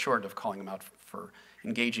 stopping just short of calling him out for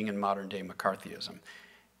engaging in modern-day McCarthyism.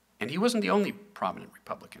 And he wasn't the only prominent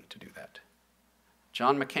Republican to do that.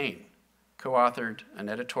 John McCain co-authored an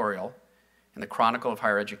editorial in the Chronicle of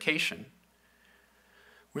Higher Education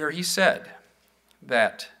where he said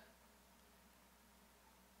that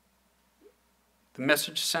the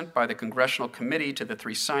message sent by the congressional committee to the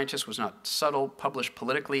three scientists was not subtle, publish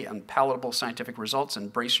politically unpalatable scientific results,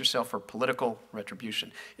 and brace yourself for political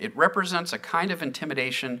retribution. It represents a kind of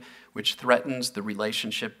intimidation which threatens the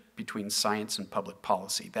relationship between science and public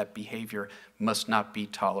policy. That behavior must not be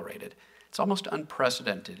tolerated. It's almost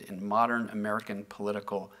unprecedented in modern American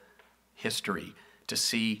political history to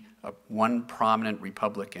see one prominent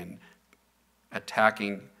Republican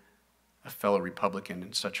attacking a fellow Republican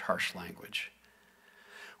in such harsh language.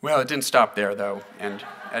 Well, it didn't stop there, though, and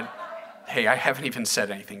hey, I haven't even said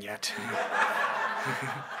anything yet.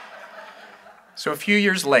 So a few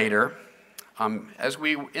years later, in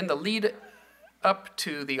the lead up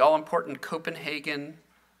to the all-important Copenhagen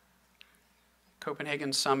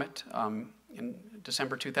summit in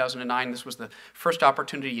December 2009, this was the first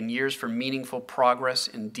opportunity in years for meaningful progress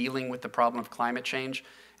in dealing with the problem of climate change,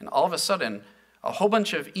 and all of a sudden, a whole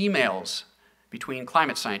bunch of emails between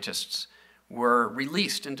climate scientists were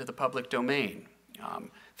released into the public domain.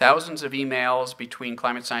 Thousands of emails between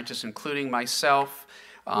climate scientists, including myself,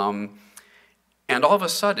 and all of a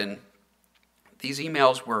sudden, these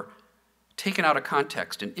emails were taken out of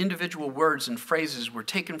context, and individual words and phrases were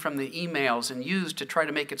taken from the emails and used to try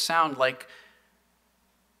to make it sound like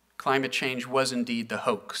climate change was indeed the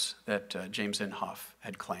hoax that James Inhofe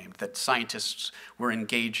had claimed, that scientists were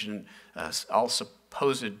engaged in all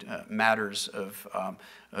supposed matters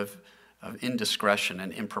of indiscretion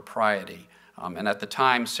and impropriety. And at the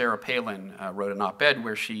time, Sarah Palin wrote an op-ed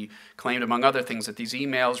where she claimed, among other things, that these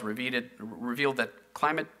emails revealed that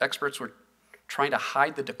climate experts were trying to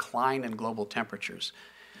hide the decline in global temperatures,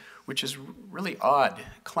 which is a really odd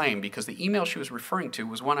claim because the email she was referring to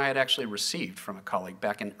was one I had actually received from a colleague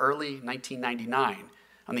back in early 1999,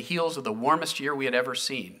 on the heels of the warmest year we had ever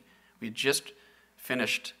seen. We had just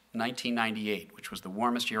finished 1998, which was the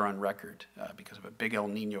warmest year on record because of a big El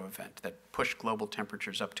Nino event that pushed global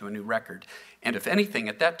temperatures up to a new record. And if anything,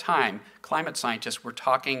 at that time, climate scientists were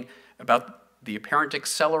talking about the apparent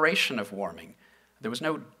acceleration of warming. There was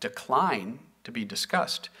no decline to be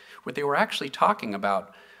discussed. What they were actually talking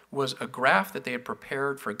about was a graph that they had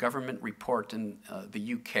prepared for a government report in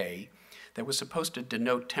the UK that was supposed to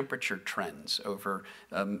denote temperature trends over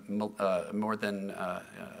more than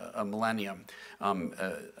a millennium,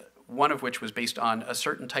 one of which was based on a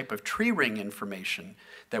certain type of tree ring information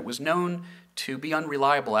that was known to be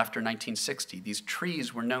unreliable after 1960. These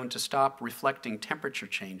trees were known to stop reflecting temperature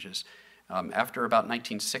changes after about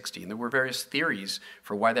 1960, and there were various theories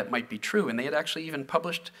for why that might be true, and they had actually even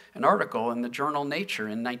published an article in the journal Nature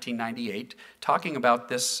in 1998 talking about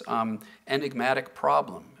this enigmatic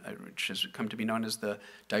problem, which has come to be known as the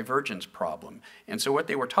divergence problem. And so what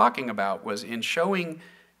they were talking about was in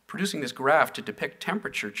producing this graph to depict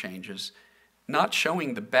temperature changes, not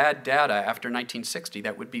showing the bad data after 1960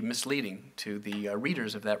 that would be misleading to the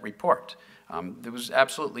readers of that report. There was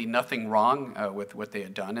absolutely nothing wrong with what they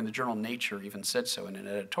had done, and the journal Nature even said so in an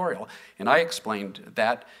editorial. And I explained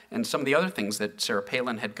that and some of the other things that Sarah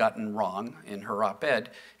Palin had gotten wrong in her op-ed,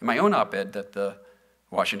 in my own op-ed that the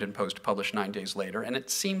Washington Post published 9 days later, and it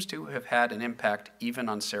seems to have had an impact even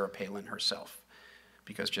on Sarah Palin herself.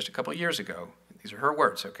 Because just a couple of years ago, these are her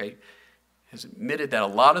words, okay, has admitted that a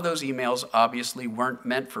lot of those emails obviously weren't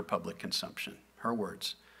meant for public consumption, her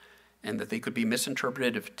words, and that they could be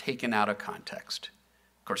misinterpreted if taken out of context.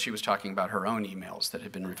 Of course, she was talking about her own emails that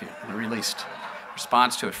had been released in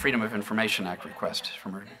response to a Freedom of Information Act request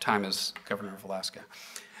from her time as governor of Alaska.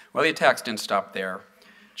 Well, the attacks didn't stop there.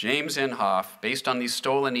 James Inhofe, based on these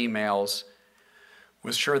stolen emails,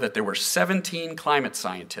 was sure that there were 17 climate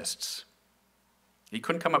scientists. He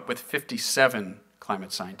couldn't come up with 57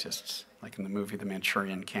 climate scientists, like in the movie The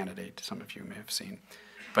Manchurian Candidate, some of you may have seen.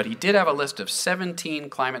 But he did have a list of 17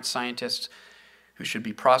 climate scientists who should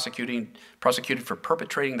be prosecuted for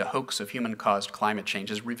perpetrating the hoax of human-caused climate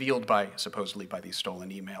change, as revealed supposedly by these stolen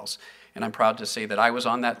emails. And I'm proud to say that I was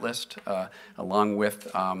on that list, along with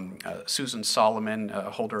Susan Solomon,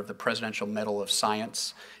 holder of the Presidential Medal of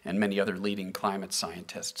Science, and many other leading climate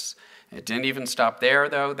scientists. It didn't even stop there,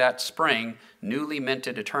 though. That spring, newly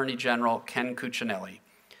minted Attorney General Ken Cuccinelli,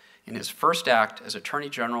 in his first act as Attorney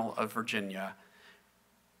General of Virginia,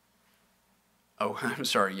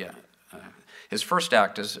 his first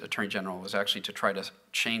act as Attorney General was actually to try to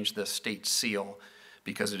change the state seal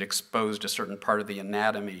because it exposed a certain part of the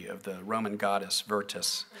anatomy of the Roman goddess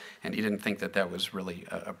Virtus, and he didn't think that that was really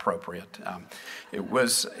appropriate. It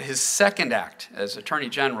was his second act as Attorney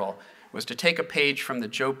General was to take a page from the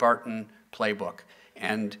Joe Barton playbook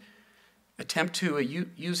and attempt to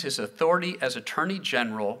use his authority as Attorney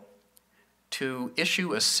General to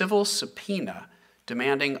issue a civil subpoena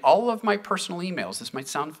demanding all of my personal emails. This might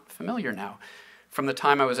sound familiar now. From the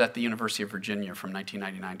time I was at the University of Virginia from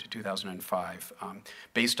 1999 to 2005,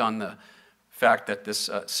 based on the fact that this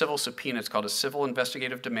civil subpoena, it's called a civil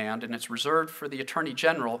investigative demand, and it's reserved for the Attorney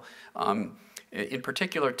General, in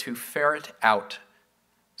particular, to ferret out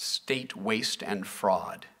state waste and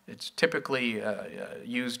fraud. It's typically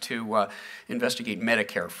used to investigate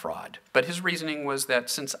Medicare fraud. But his reasoning was that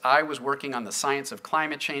since I was working on the science of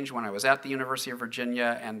climate change when I was at the University of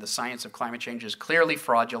Virginia, and the science of climate change is clearly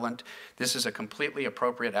fraudulent, this is a completely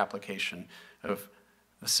appropriate application of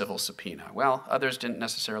a civil subpoena. Well, others didn't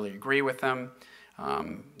necessarily agree with them.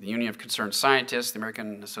 The Union of Concerned Scientists, the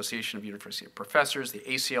American Association of University Professors, the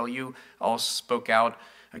ACLU all spoke out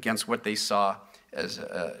against what they saw as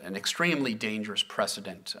an extremely dangerous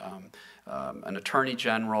precedent. An attorney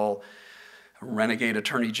general, a renegade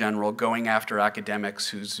attorney general, going after academics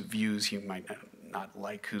whose views he might not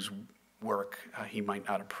like, whose work he might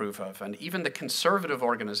not approve of. And even the conservative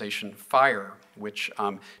organization FIRE, which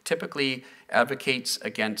typically advocates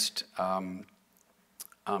against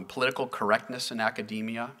political correctness in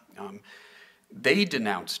academia, they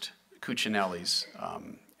denounced Cuccinelli's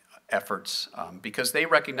efforts because they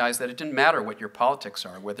recognized that it didn't matter what your politics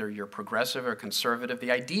are, whether you're progressive or conservative.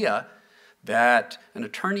 The idea that an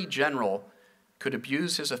attorney general could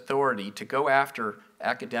abuse his authority to go after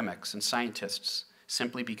academics and scientists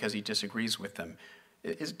simply because he disagrees with them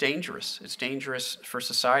is dangerous. It's dangerous for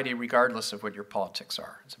society regardless of what your politics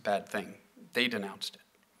are. It's a bad thing they denounced it.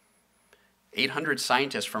 800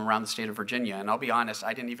 scientists from around the state of Virginia, and I'll be honest,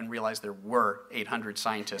 I didn't even realize there were 800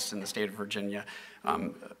 scientists in the state of Virginia,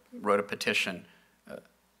 wrote a petition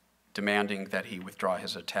demanding that he withdraw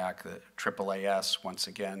his attack. The AAAS, once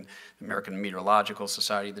again, the American Meteorological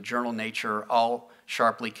Society, the journal Nature, all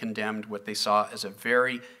sharply condemned what they saw as a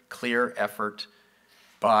very clear effort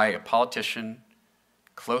by a politician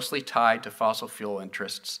closely tied to fossil fuel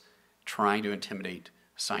interests trying to intimidate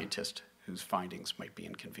scientists whose findings might be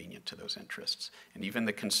inconvenient to those interests. And even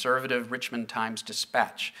the conservative Richmond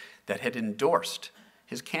Times-Dispatch that had endorsed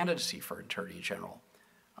his candidacy for Attorney General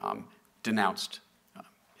denounced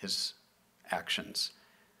his actions.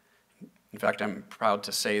 In fact, I'm proud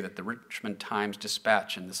to say that the Richmond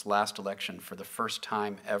Times-Dispatch in this last election, for the first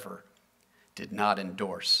time ever, did not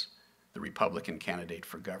endorse the Republican candidate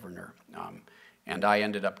for governor. And I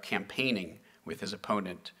ended up campaigning with his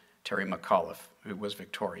opponent, Terry McAuliffe, who was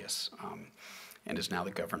victorious and is now the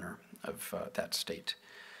governor of that state.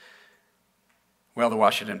 Well, the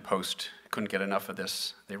Washington Post couldn't get enough of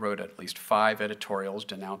this. They wrote at least 5 editorials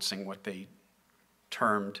denouncing what they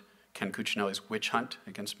termed Ken Cuccinelli's witch hunt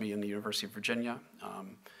against me in the University of Virginia.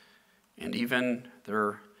 And even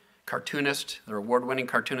their cartoonist, their award-winning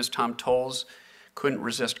cartoonist Tom Tolles, couldn't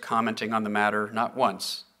resist commenting on the matter not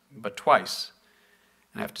once, but twice.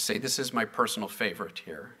 And I have to say, this is my personal favorite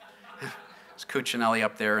here. It's Cuccinelli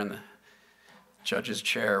up there in the judge's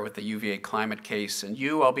chair with the UVA climate case. And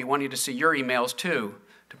I'll be wanting to see your emails too,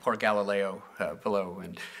 to poor Galileo below.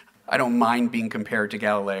 And I don't mind being compared to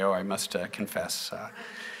Galileo, I must confess.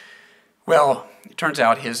 Well, it turns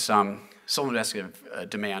out his civil investigative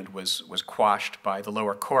demand was quashed by the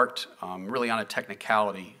lower court, really on a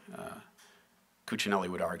technicality, Cuccinelli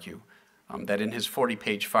would argue, that in his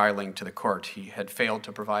 40-page filing to the court, he had failed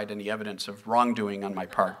to provide any evidence of wrongdoing on my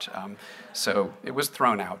part, so it was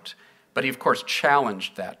thrown out. But he, of course,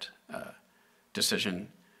 challenged that decision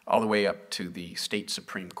all the way up to the state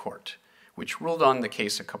Supreme Court, which ruled on the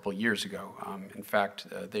case a couple years ago. In fact,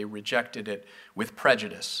 they rejected it with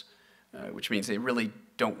prejudice, which means they really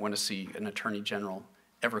don't want to see an attorney general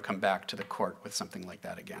ever come back to the court with something like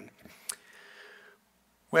that again.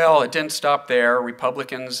 Well, it didn't stop there.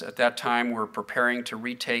 Republicans at that time were preparing to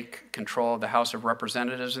retake control of the House of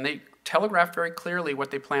Representatives, and they telegraphed very clearly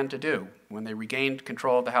what they planned to do. When they regained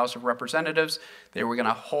control of the House of Representatives, they were going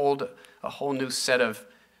to hold a whole new set of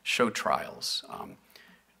show trials,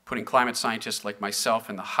 putting climate scientists like myself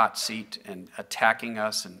in the hot seat and attacking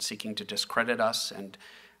us and seeking to discredit us. And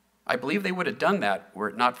I believe they would have done that were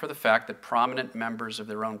it not for the fact that prominent members of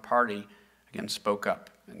their own party, again, spoke up.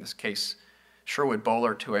 In this case, Sherwood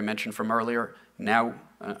Boehlert, who I mentioned from earlier, now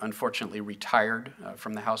unfortunately retired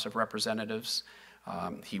from the House of Representatives.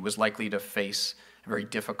 He was likely to face a very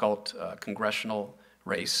difficult congressional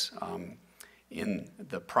race in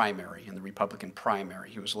the primary, in the Republican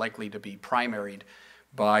primary. He was likely to be primaried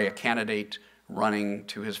by a candidate running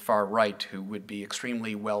to his far right who would be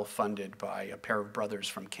extremely well funded by a pair of brothers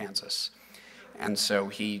from Kansas. And so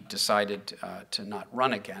he decided to not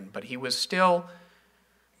run again, but he was still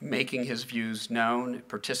making his views known,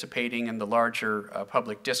 participating in the larger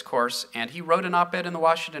public discourse, and he wrote an op-ed in the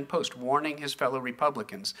Washington Post warning his fellow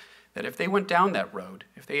Republicans that if they went down that road,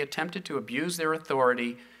 if they attempted to abuse their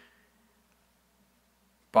authority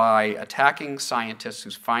by attacking scientists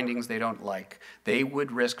whose findings they don't like, they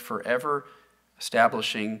would risk forever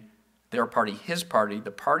establishing their party, his party, the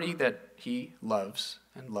party that he loves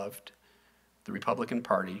and loved, the Republican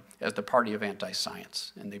Party, as the party of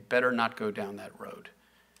anti-science, and they better not go down that road.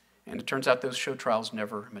 And it turns out those show trials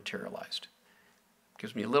never materialized. It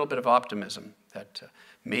gives me a little bit of optimism that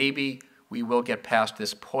maybe we will get past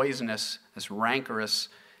this poisonous, this rancorous,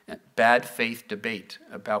 bad faith debate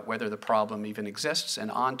about whether the problem even exists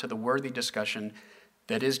and on to the worthy discussion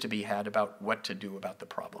that is to be had about what to do about the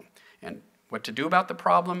problem. And what to do about the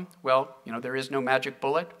problem? Well, there is no magic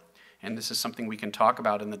bullet, and this is something we can talk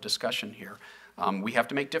about in the discussion here. We have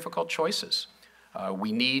to make difficult choices.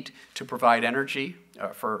 We need to provide energy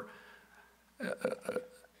for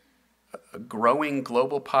a growing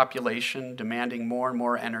global population demanding more and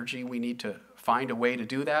more energy. We need to find a way to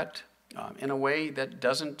do that in a way that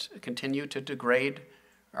doesn't continue to degrade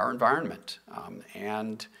our environment.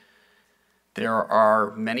 And there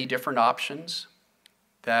are many different options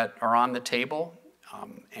that are on the table,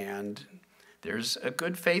 and there's a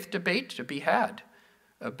good faith debate to be had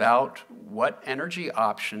about what energy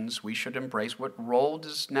options we should embrace. What role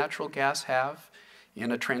does natural gas have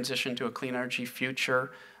in a transition to a clean energy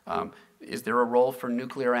future? Is there a role for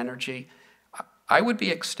nuclear energy? I would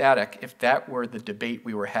be ecstatic if that were the debate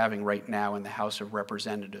we were having right now in the House of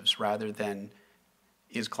Representatives rather than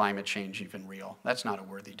is climate change even real? That's not a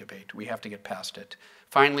worthy debate. We have to get past it.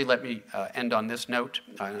 Finally, let me end on this note.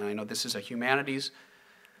 I know this is a humanities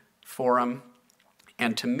forum,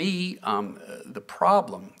 and to me, the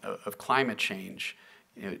problem of climate change,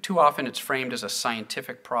 too often it's framed as a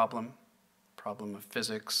scientific problem of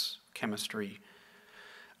physics, chemistry,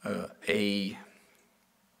 a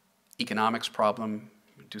economics problem,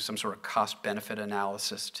 do some sort of cost-benefit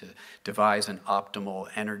analysis to devise an optimal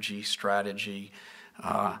energy strategy,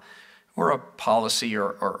 or a policy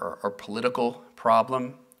or political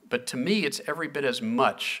problem. But to me, it's every bit as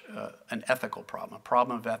much an ethical problem, a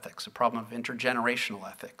problem of ethics, a problem of intergenerational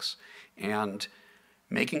ethics, and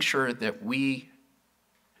making sure that we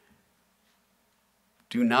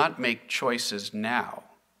do not make choices now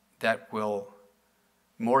that will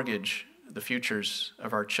mortgage the futures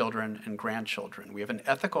of our children and grandchildren. We have an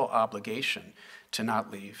ethical obligation to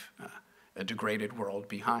not leave a degraded world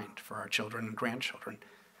behind for our children and grandchildren.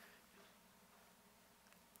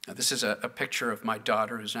 Now, this is a picture of my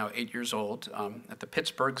daughter, who's now 8 years old, at the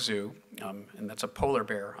Pittsburgh Zoo, and that's a polar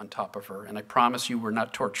bear on top of her, and I promise you we're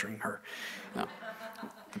not torturing her.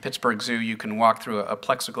 The Pittsburgh Zoo, you can walk through a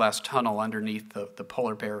plexiglass tunnel underneath the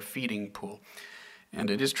polar bear feeding pool. And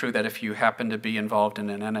it is true that if you happen to be involved in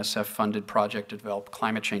an NSF-funded project to develop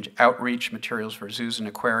climate change outreach materials for zoos and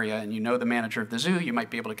aquaria, and you know the manager of the zoo, you might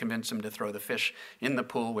be able to convince him to throw the fish in the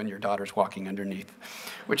pool when your daughter's walking underneath,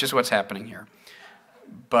 which is what's happening here.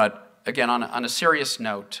 But again, on a serious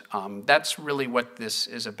note, that's really what this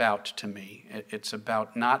is about to me. It's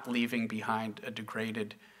about not leaving behind a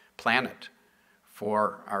degraded planet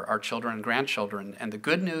for our children and grandchildren. And the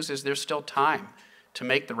good news is there's still time to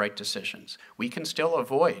make the right decisions. We can still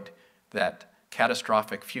avoid that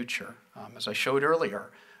catastrophic future. As I showed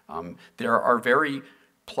earlier, there are very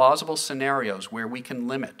plausible scenarios where we can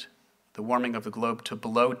limit the warming of the globe to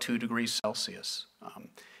below 2 degrees Celsius,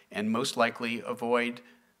 and most likely avoid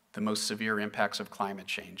the most severe impacts of climate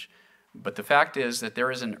change. But the fact is that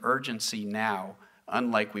there is an urgency now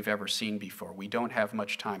unlike we've ever seen before. We don't have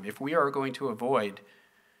much time. If we are going to avoid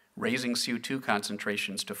raising CO2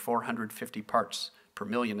 concentrations to 450 parts per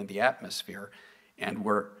million in the atmosphere, and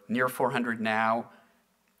we're near 400 now,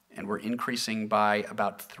 and we're increasing by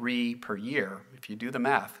about 3 per year. If you do the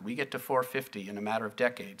math, we get to 450 in a matter of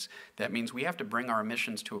decades. That means we have to bring our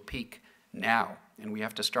emissions to a peak now, and we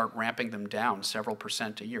have to start ramping them down several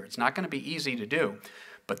 % a year. It's not going to be easy to do,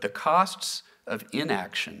 but the costs of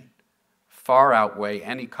inaction far outweigh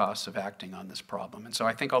any costs of acting on this problem. And so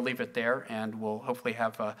I think I'll leave it there, and we'll hopefully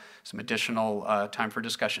have some additional time for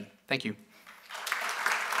discussion. Thank you.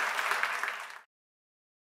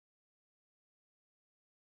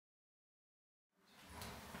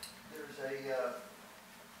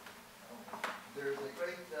 There's a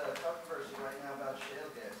great controversy right now about shale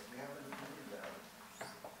gas. Do you have an opinion about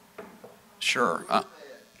it? Sure.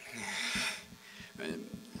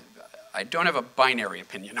 I don't have a binary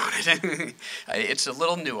opinion on it. It's a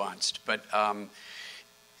little nuanced, but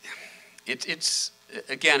it's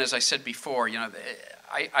again, as I said before, you know,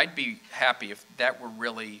 I'd be happy if that were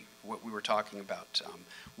really what we were talking about.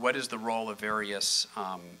 What is the role of various,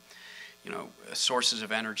 you know, sources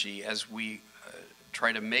of energy as we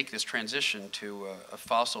try to make this transition to a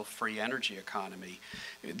fossil-free energy economy?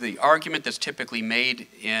 The argument that's typically made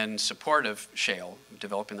in support of shale,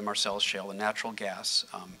 developing the Marcellus Shale and natural gas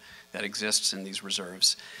that exists in these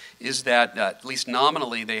reserves, is that at least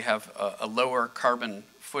nominally they have a lower carbon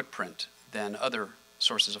footprint than other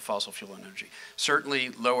sources of fossil fuel energy.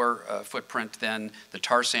 Certainly lower footprint than the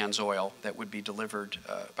tar sands oil that would be delivered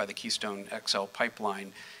by the Keystone XL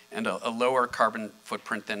pipeline, and a lower carbon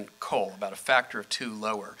footprint than coal, about a factor of 2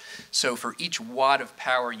 lower. So for each watt of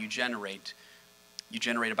power you generate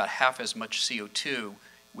about half as much CO2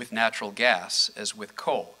 with natural gas as with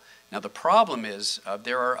coal. Now the problem is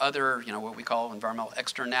there are other, you know, what we call environmental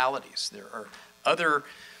externalities. There are other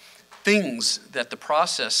things that the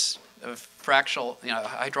process of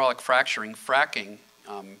hydraulic fracturing, fracking,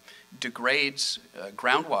 degrades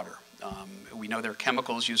groundwater. We know there are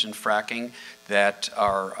chemicals used in fracking that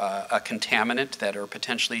are a contaminant, that are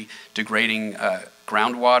potentially degrading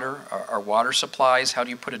groundwater, our water supplies. How do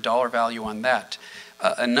you put a dollar value on that?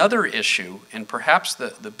 Another issue, and perhaps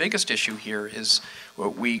the biggest issue here, is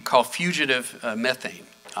what we call fugitive methane.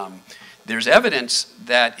 There's evidence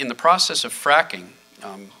that in the process of fracking,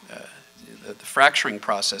 the fracturing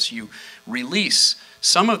process, you release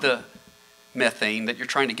some of the methane that you're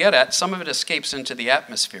trying to get at. Some of it escapes into the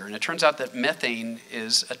atmosphere, and it turns out that methane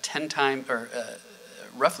is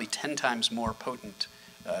roughly 10 times more potent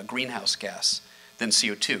greenhouse gas than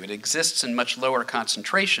CO2. It exists in much lower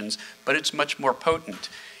concentrations, but it's much more potent.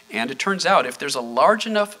 And it turns out if there's a large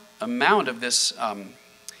enough amount of this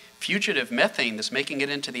fugitive methane that's making it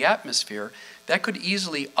into the atmosphere, that could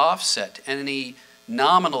easily offset any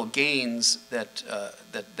nominal gains that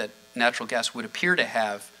natural gas would appear to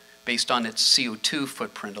have based on its CO2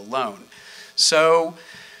 footprint alone. So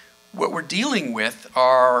what we're dealing with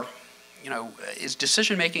is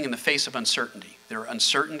decision-making in the face of uncertainty. There are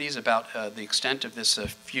uncertainties about the extent of this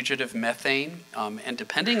fugitive methane, and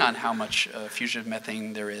depending on how much fugitive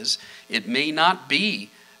methane there is, it may not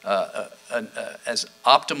be as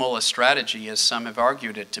optimal a strategy as some have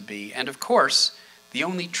argued it to be. And of course, the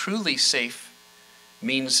only truly safe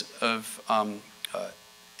means of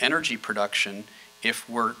energy production, if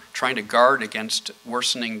we're trying to guard against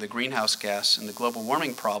worsening the greenhouse gas and the global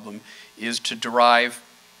warming problem, is to derive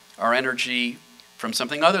our energy from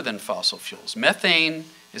something other than fossil fuels. Methane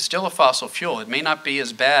is still a fossil fuel. It may not be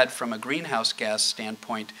as bad from a greenhouse gas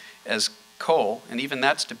standpoint as coal, and even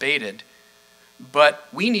that's debated. But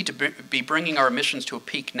we need to be bringing our emissions to a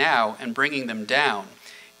peak now and bringing them down.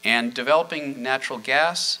 And developing natural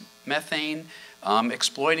gas, methane,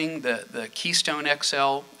 exploiting the Keystone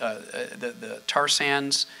XL, the tar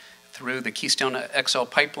sands through the Keystone XL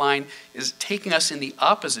pipeline is taking us in the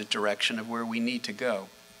opposite direction of where we need to go.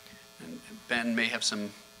 And Ben may have some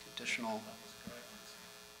additional.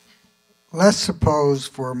 Let's suppose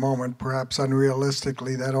for a moment, perhaps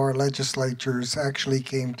unrealistically, that our legislatures actually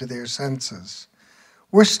came to their senses.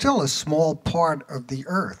 We're still a small part of the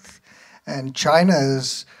earth, and China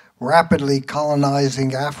is rapidly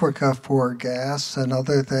colonizing Africa for gas and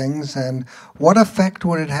other things. And what effect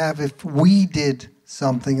would it have if we did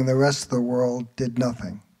something and the rest of the world did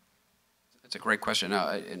nothing? That's a great question.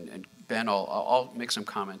 And Ben, I'll make some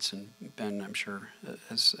comments, and Ben, I'm sure,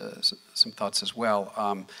 has some thoughts as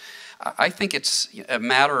well. I think it's a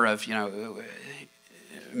matter of,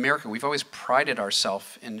 America, we've always prided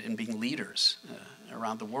ourselves in being leaders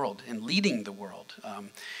around the world, in leading the world.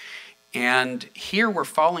 And here we're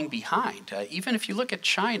falling behind. Even if you look at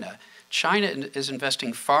China, China is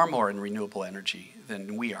investing far more in renewable energy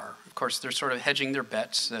than we are. Of course, they're sort of hedging their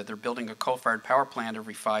bets. They're building a coal-fired power plant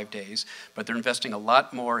every 5 days, but they're investing a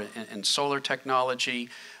lot more in solar technology.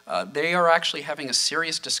 They are actually having a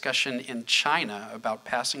serious discussion in China about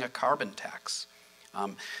passing a carbon tax.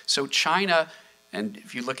 So China, and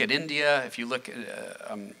if you look at India, if you look at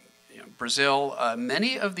Brazil,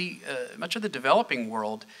 much of the developing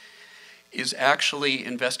world is actually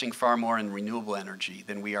investing far more in renewable energy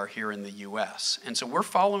than we are here in the U.S. And so we're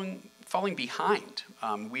falling behind.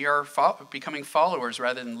 We are becoming followers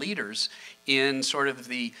rather than leaders in sort of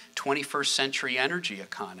the 21st century energy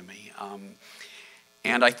economy.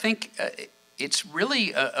 And I think it's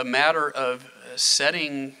really a matter of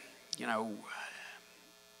setting a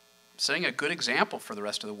good example for the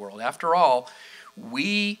rest of the world. After all,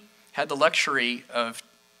 we had the luxury of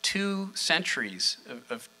 2 centuries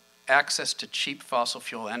of access to cheap fossil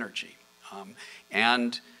fuel energy.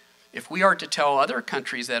 And if we are to tell other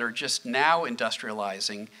countries that are just now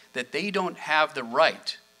industrializing that they don't have the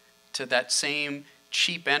right to that same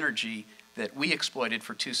cheap energy that we exploited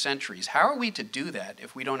for 2 centuries, how are we to do that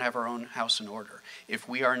if we don't have our own house in order? If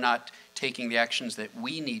we are not taking the actions that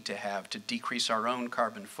we need to have to decrease our own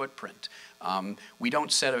carbon footprint? We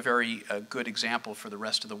don't set a very good example for the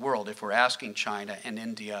rest of the world if we're asking China and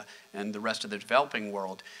India and the rest of the developing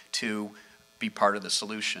world to be part of the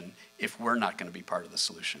solution if we're not going to be part of the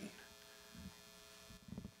solution.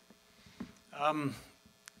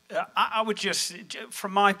 I would just,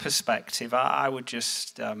 from my perspective, I would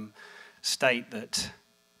just state that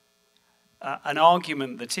an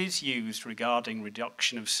argument that is used regarding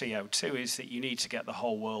reduction of CO2 is that you need to get the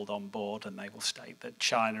whole world on board, and they will state that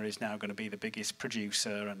China is now going to be the biggest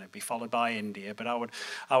producer and it'll be followed by India. But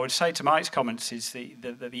I would say to Mike's comments is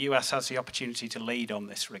that the US has the opportunity to lead on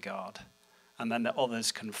this regard, and then the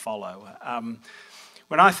others can follow.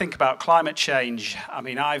 When I think about climate change, I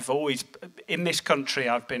mean, I've always, in this country,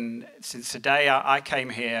 I've been, since the day I came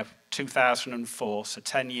here, 2004, so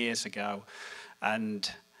 10 years ago,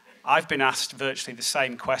 and I've been asked virtually the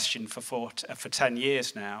same question for 10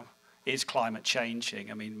 years now. Is climate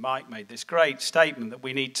changing? I mean, Mike made this great statement that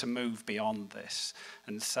we need to move beyond this.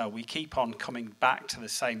 And so we keep on coming back to the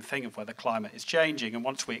same thing of whether climate is changing. And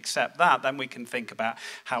once we accept that, then we can think about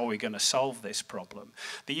how are we going to solve this problem.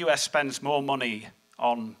 The US spends more money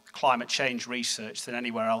on climate change research than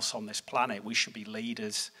anywhere else on this planet. We should be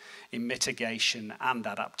leaders in mitigation and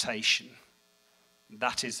adaptation.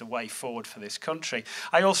 that is the way forward for this country.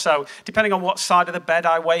 I also, depending on what side of the bed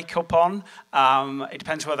I wake up on, it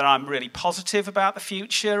depends whether I'm really positive about the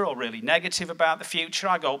future or really negative about the future.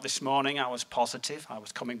 I got up this morning, I was positive. I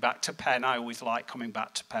was coming back to Penn. I always like coming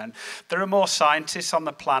back to Penn. There are more scientists on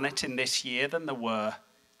the planet in this year than there were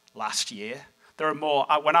last year. There are more.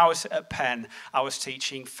 When I was at Penn, I was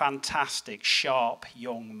teaching fantastic, sharp,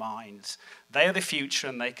 young minds. They are the future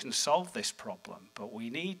and they can solve this problem. But we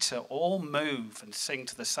need to all move and sing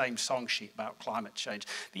to the same song sheet about climate change.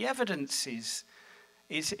 The evidence is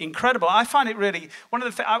incredible. I find it really, one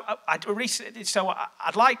of the things, so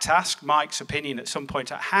I'd like to ask Mike's opinion at some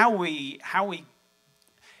point on how we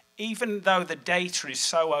even though the data is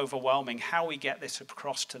so overwhelming, how we get this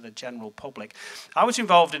across to the general public. I was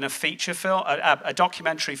involved in a feature film, a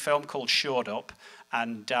documentary film called Shored Up,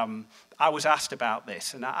 and I was asked about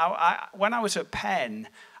this. And when I was at Penn,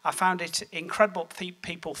 I found it incredible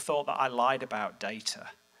people thought that I lied about data.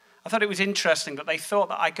 I thought it was interesting that they thought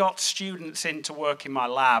that I got students in to work in my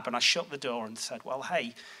lab, and I shut the door and said, well,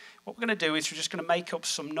 hey, what we're going to do is we're just going to make up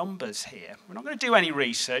some numbers here. We're not going to do any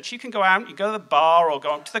research. You can go out, you go to the bar or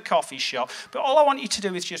go to the coffee shop, but all I want you to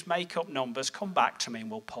do is just make up numbers, come back to me,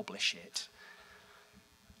 and we'll publish it.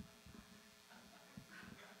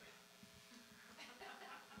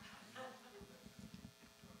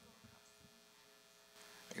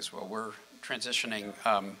 I guess while we're transitioning,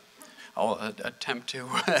 I'll attempt to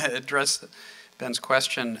address Ben's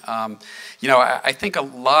question. I think a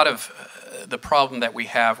lot of the problem that we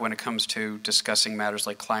have when it comes to discussing matters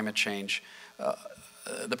like climate change,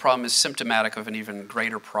 the problem is symptomatic of an even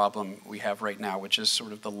greater problem we have right now, which is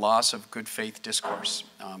sort of the loss of good faith discourse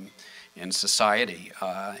in society.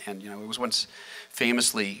 And it was once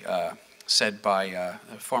famously said by a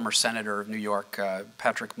former senator of New York,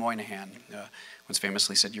 Patrick Moynihan, once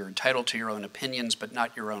famously said, "You're entitled to your own opinions, but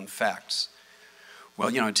not your own facts." Well,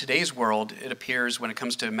 in today's world, it appears when it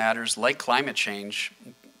comes to matters like climate change,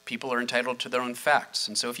 people are entitled to their own facts.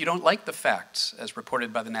 And so if you don't like the facts, as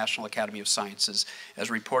reported by the National Academy of Sciences, as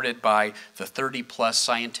reported by the 30-plus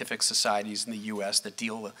scientific societies in the U.S. that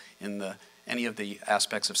deal in any of the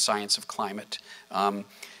aspects of science of climate,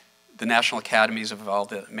 the national academies of all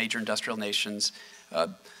the major industrial nations,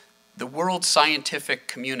 the world scientific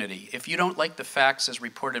community, if you don't like the facts as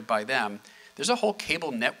reported by them, there's a whole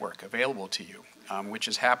cable network available to you, which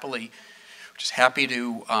is happy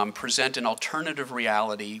to present an alternative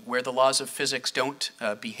reality where the laws of physics don't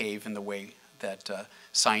behave in the way that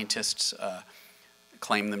scientists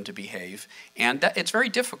claim them to behave. And it's very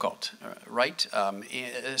difficult, right?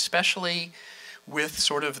 Especially with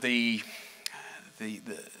sort of the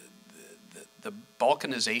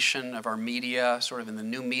balkanization of our media, sort of in the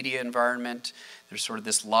new media environment. There's sort of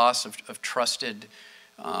this loss of trusted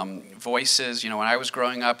voices. When I was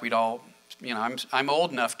growing up, we'd all, I'm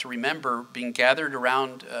old enough to remember being gathered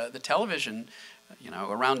around the television,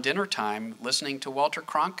 around dinner time, listening to Walter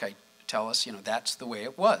Cronkite tell us, that's the way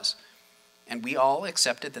it was. And we all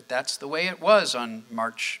accepted that that's the way it was on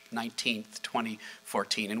March 19th,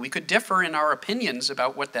 2014. And we could differ in our opinions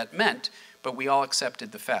about what that meant, but we all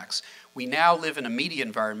accepted the facts. We now live in a media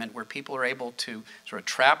environment where people are able to sort of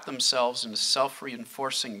trap themselves in a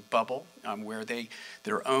self-reinforcing bubble where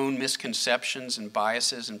their own misconceptions and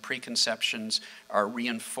biases and preconceptions are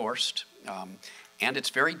reinforced. And it's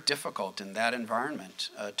very difficult in that environment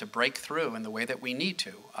to break through in the way that we need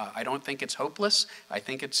to. I don't think it's hopeless. I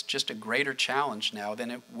think it's just a greater challenge now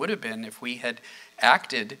than it would have been if we had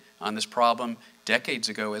acted on this problem decades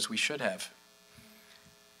ago as we should have.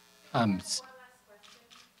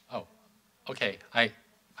 Oh, okay. I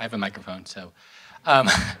have a microphone, so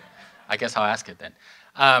I guess I'll ask it then.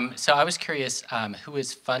 So I was curious, who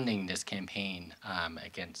is funding this campaign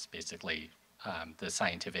against basically the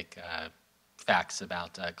scientific facts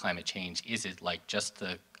about climate change? Is it like just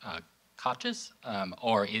the Kochs,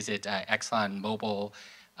 or is it ExxonMobil,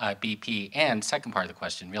 BP? And second part of the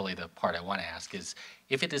question, really the part I want to ask is,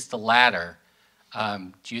 if it is the latter,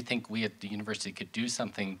 do you think we at the university could do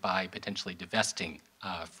something by potentially divesting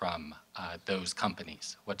from those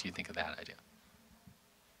companies? What do you think of that idea?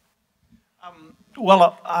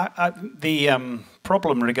 Well, the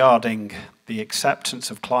problem regarding the acceptance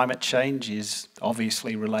of climate change is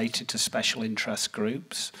obviously related to special interest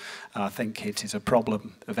groups. I think it is a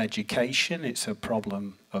problem of education. It's a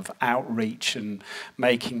problem of outreach and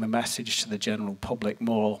making the message to the general public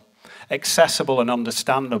more accessible and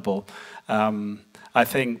understandable. I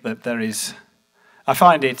think that there is, I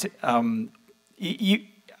find it,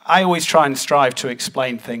 I always try and strive to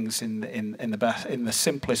explain things in the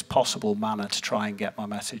simplest possible manner to try and get my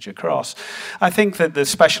message across. I think that the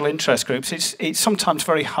special interest groups, it's sometimes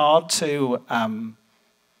very hard to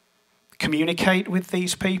communicate with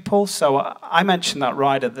these people. So I mentioned that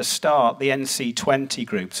right at the start, the NC20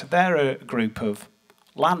 group. So they're a group of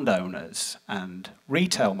landowners and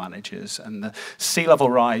retail managers, and the sea level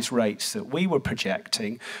rise rates that we were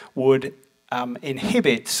projecting would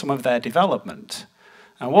inhibit some of their development.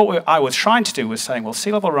 And what I was trying to do was saying, well,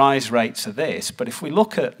 sea level rise rates are this, but if we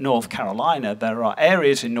look at North Carolina, there are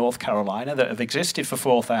areas in North Carolina that have existed for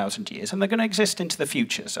 4,000 years, and they're going to exist into the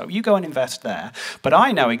future. So you go and invest there. But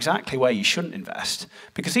I know exactly where you shouldn't invest,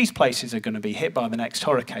 because these places are going to be hit by the next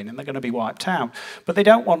hurricane, and they're going to be wiped out. But they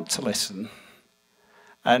don't want to listen.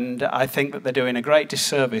 And I think that they're doing a great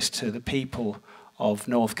disservice to the people of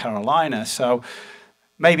North Carolina. So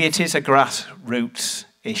maybe it is a grassroots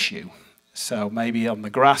issue. So maybe on the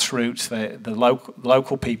grassroots, the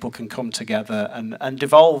local people can come together and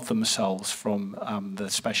devolve themselves from the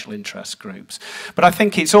special interest groups. But I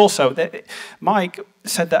think it's also, that Mike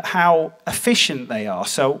said that how efficient they are.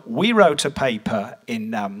 So we wrote a paper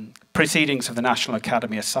in Proceedings of the National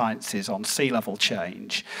Academy of Sciences on sea level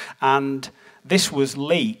change, and this was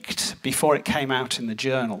leaked before it came out in the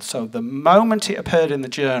journal. So the moment it appeared in the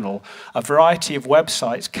journal, a variety of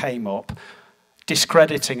websites came up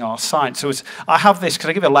discrediting our science. So I have this, because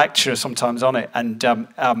I give a lecture sometimes on it, and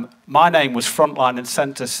my name was frontline and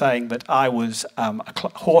centre, saying that I was,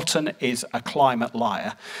 Horton is a climate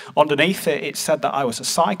liar. Underneath it, it said that I was a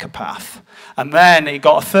psychopath. And then it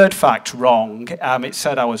got a third fact wrong. It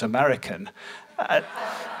said I was American.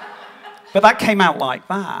 But that came out like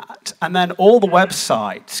that. And then all the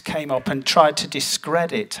websites came up and tried to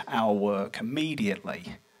discredit our work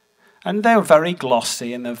immediately. And they're very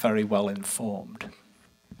glossy and they're very well informed.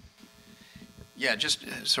 Yeah, just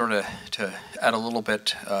sort of to add a little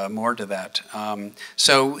bit more to that.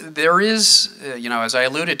 So there is, as I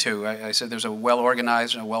alluded to, I said there's a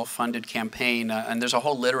well-organized and a well-funded campaign, and there's a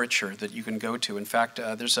whole literature that you can go to. In fact,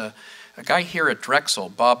 there's a guy here at Drexel,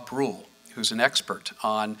 Bob Brule, who's an expert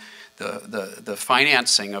on the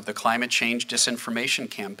financing of the climate change disinformation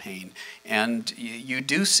campaign. And you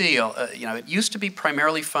do see, it used to be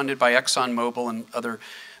primarily funded by ExxonMobil and other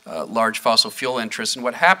large fossil fuel interests. And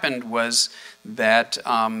what happened was that,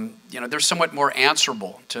 they're somewhat more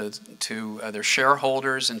answerable to their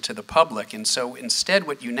shareholders and to the public. And so instead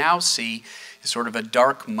what you now see is sort of a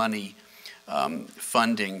dark money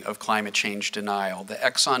funding of climate change denial. The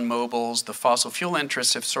ExxonMobils, the fossil fuel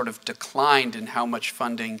interests have sort of declined in how much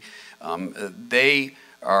funding they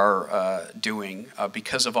are doing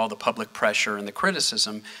because of all the public pressure and the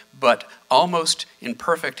criticism, but almost in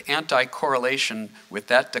perfect anti-correlation with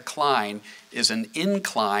that decline is an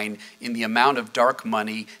incline in the amount of dark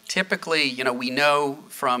money. Typically, we know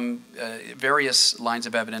from various lines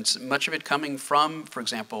of evidence, much of it coming from, for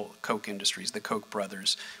example, Koch Industries, the Koch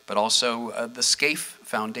brothers, but also the Scaife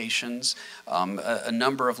foundations, a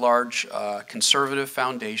number of large conservative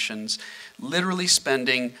foundations, literally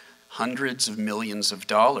spending hundreds of millions of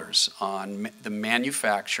dollars on the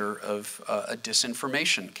manufacture of a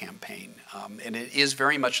disinformation campaign. And it is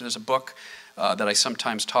very much, there's a book that I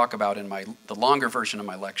sometimes talk about in the longer version of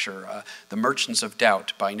my lecture, The Merchants of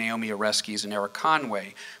Doubt by Naomi Oreskes and Eric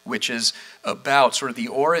Conway, which is about sort of the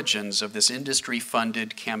origins of this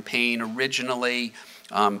industry-funded campaign, originally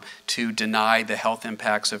to deny the health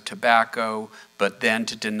impacts of tobacco, but then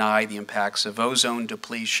to deny the impacts of ozone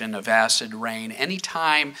depletion, of acid rain.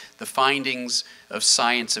 Anytime the findings of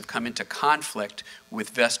science have come into conflict with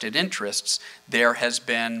vested interests, there has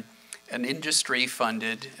been an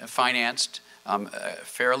industry-funded, financed,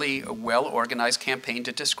 fairly well-organized campaign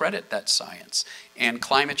to discredit that science. And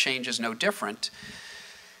climate change is no different.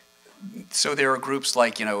 So there are groups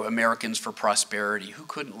like, Americans for Prosperity. Who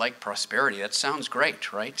couldn't like prosperity? That sounds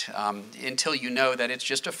great, right? Until you know that it's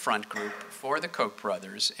just a front group for the Koch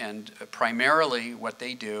brothers, and primarily what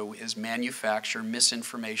they do is manufacture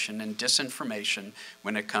misinformation and disinformation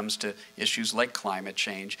when it comes to issues like climate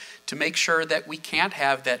change, to make sure that we can't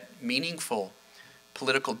have that meaningful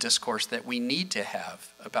political discourse that we need to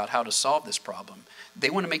have about how to solve this problem. They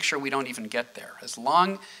want to make sure we don't even get there. As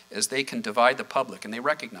long as they can divide the public, and they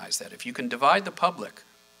recognize that. If you can divide the public,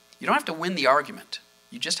 you don't have to win the argument.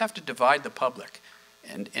 You just have to divide the public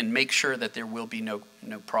and make sure that there will be no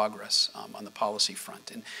progress on the policy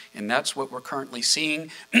front. And that's what we're currently seeing.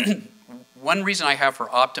 One reason I have for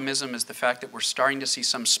optimism is the fact that we're starting to see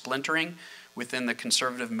some splintering within the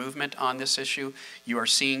conservative movement on this issue. You are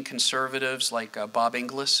seeing conservatives like Bob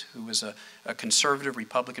Inglis, who is a conservative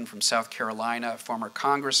Republican from South Carolina, a former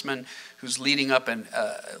congressman, who's leading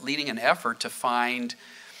an effort to find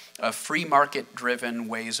free market-driven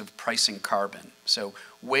ways of pricing carbon. So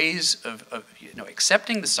ways of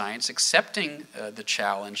accepting the science, accepting the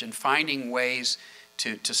challenge, and finding ways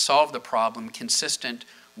to solve the problem consistent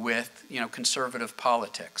with, conservative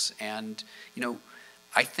politics. And,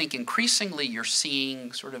 I think increasingly you're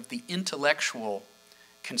seeing sort of the intellectual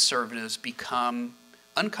conservatives become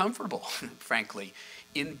uncomfortable, frankly,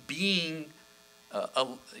 in being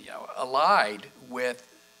allied with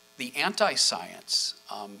the anti-science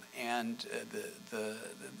and the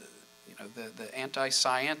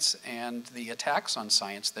anti-science and the attacks on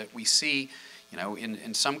science that we see,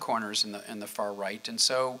 in some corners in the far right. And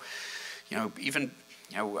so, even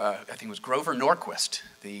I think it was Grover Norquist,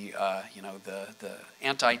 the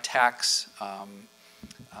anti-tax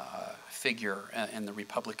figure in the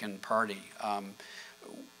Republican Party,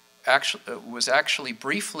 was actually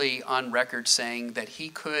briefly on record saying that he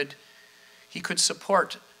could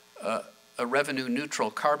support a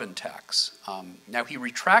revenue-neutral carbon tax. Now, he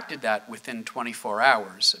retracted that within 24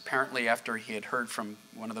 hours, apparently after he had heard from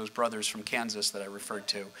one of those brothers from Kansas that I referred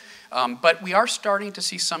to. But we are starting to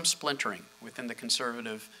see some splintering within the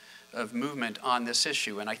conservative movement on this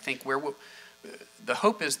issue, and I think the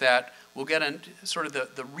hope is that we'll get sort of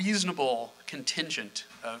the reasonable contingent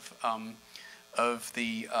of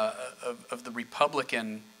the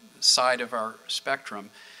Republican side of our spectrum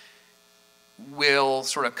will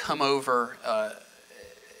sort of come over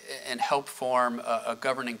and help form a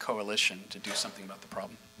governing coalition to do something about the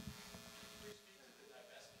problem.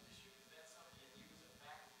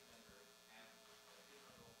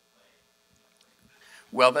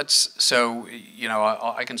 Well,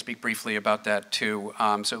 I can speak briefly about that too.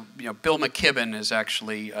 Bill McKibben is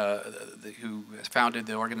actually who founded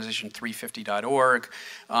the organization 350.org,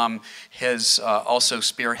 has also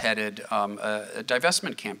spearheaded a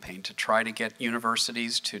divestment campaign to try to get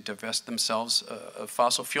universities to divest themselves of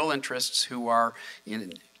fossil fuel interests who are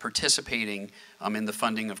participating in the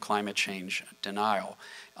funding of climate change denial.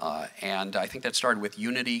 And I think that started with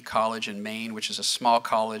Unity College in Maine, which is a small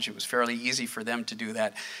college. It was fairly easy for them to do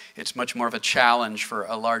that. It's much more of a challenge for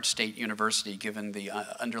a large state university, given the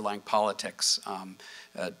underlying politics,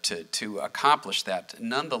 to accomplish that.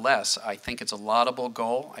 Nonetheless, I think it's a laudable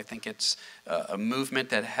goal. I think it's a movement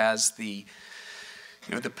that has the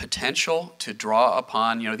potential to draw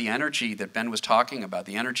upon, the energy that Ben was talking about,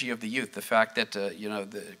 the energy of the youth, the fact that,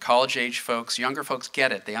 the college-age folks, younger folks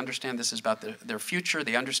get it. They understand this is about their future.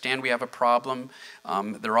 They understand we have a problem.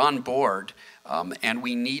 They're on board, and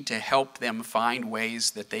we need to help them find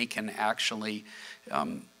ways that they can actually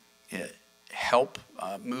help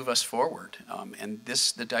move us forward. And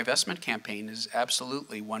the divestment campaign is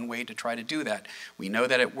absolutely one way to try to do that. We know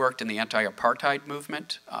that it worked in the anti-apartheid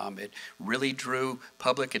movement. It really drew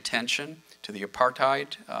public attention to the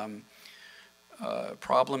apartheid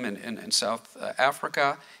problem in South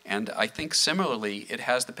Africa. And I think similarly, it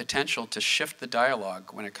has the potential to shift the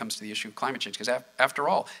dialogue when it comes to the issue of climate change. Because after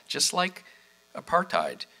all, just like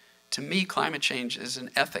apartheid, to me, climate change is an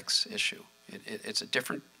ethics issue. It's a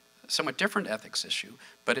somewhat different ethics issue,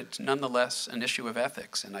 but it's nonetheless an issue of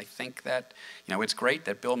ethics. And I think that, it's great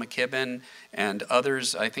that Bill McKibben and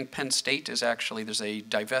others, I think Penn State is actually, there's a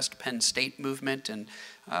Divest Penn State movement, and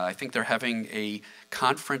I think they're having a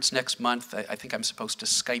conference next month. I think I'm supposed to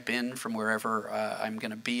Skype in from wherever I'm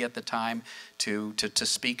going to be at the time to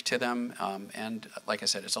speak to them. And like I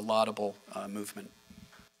said, it's a laudable movement.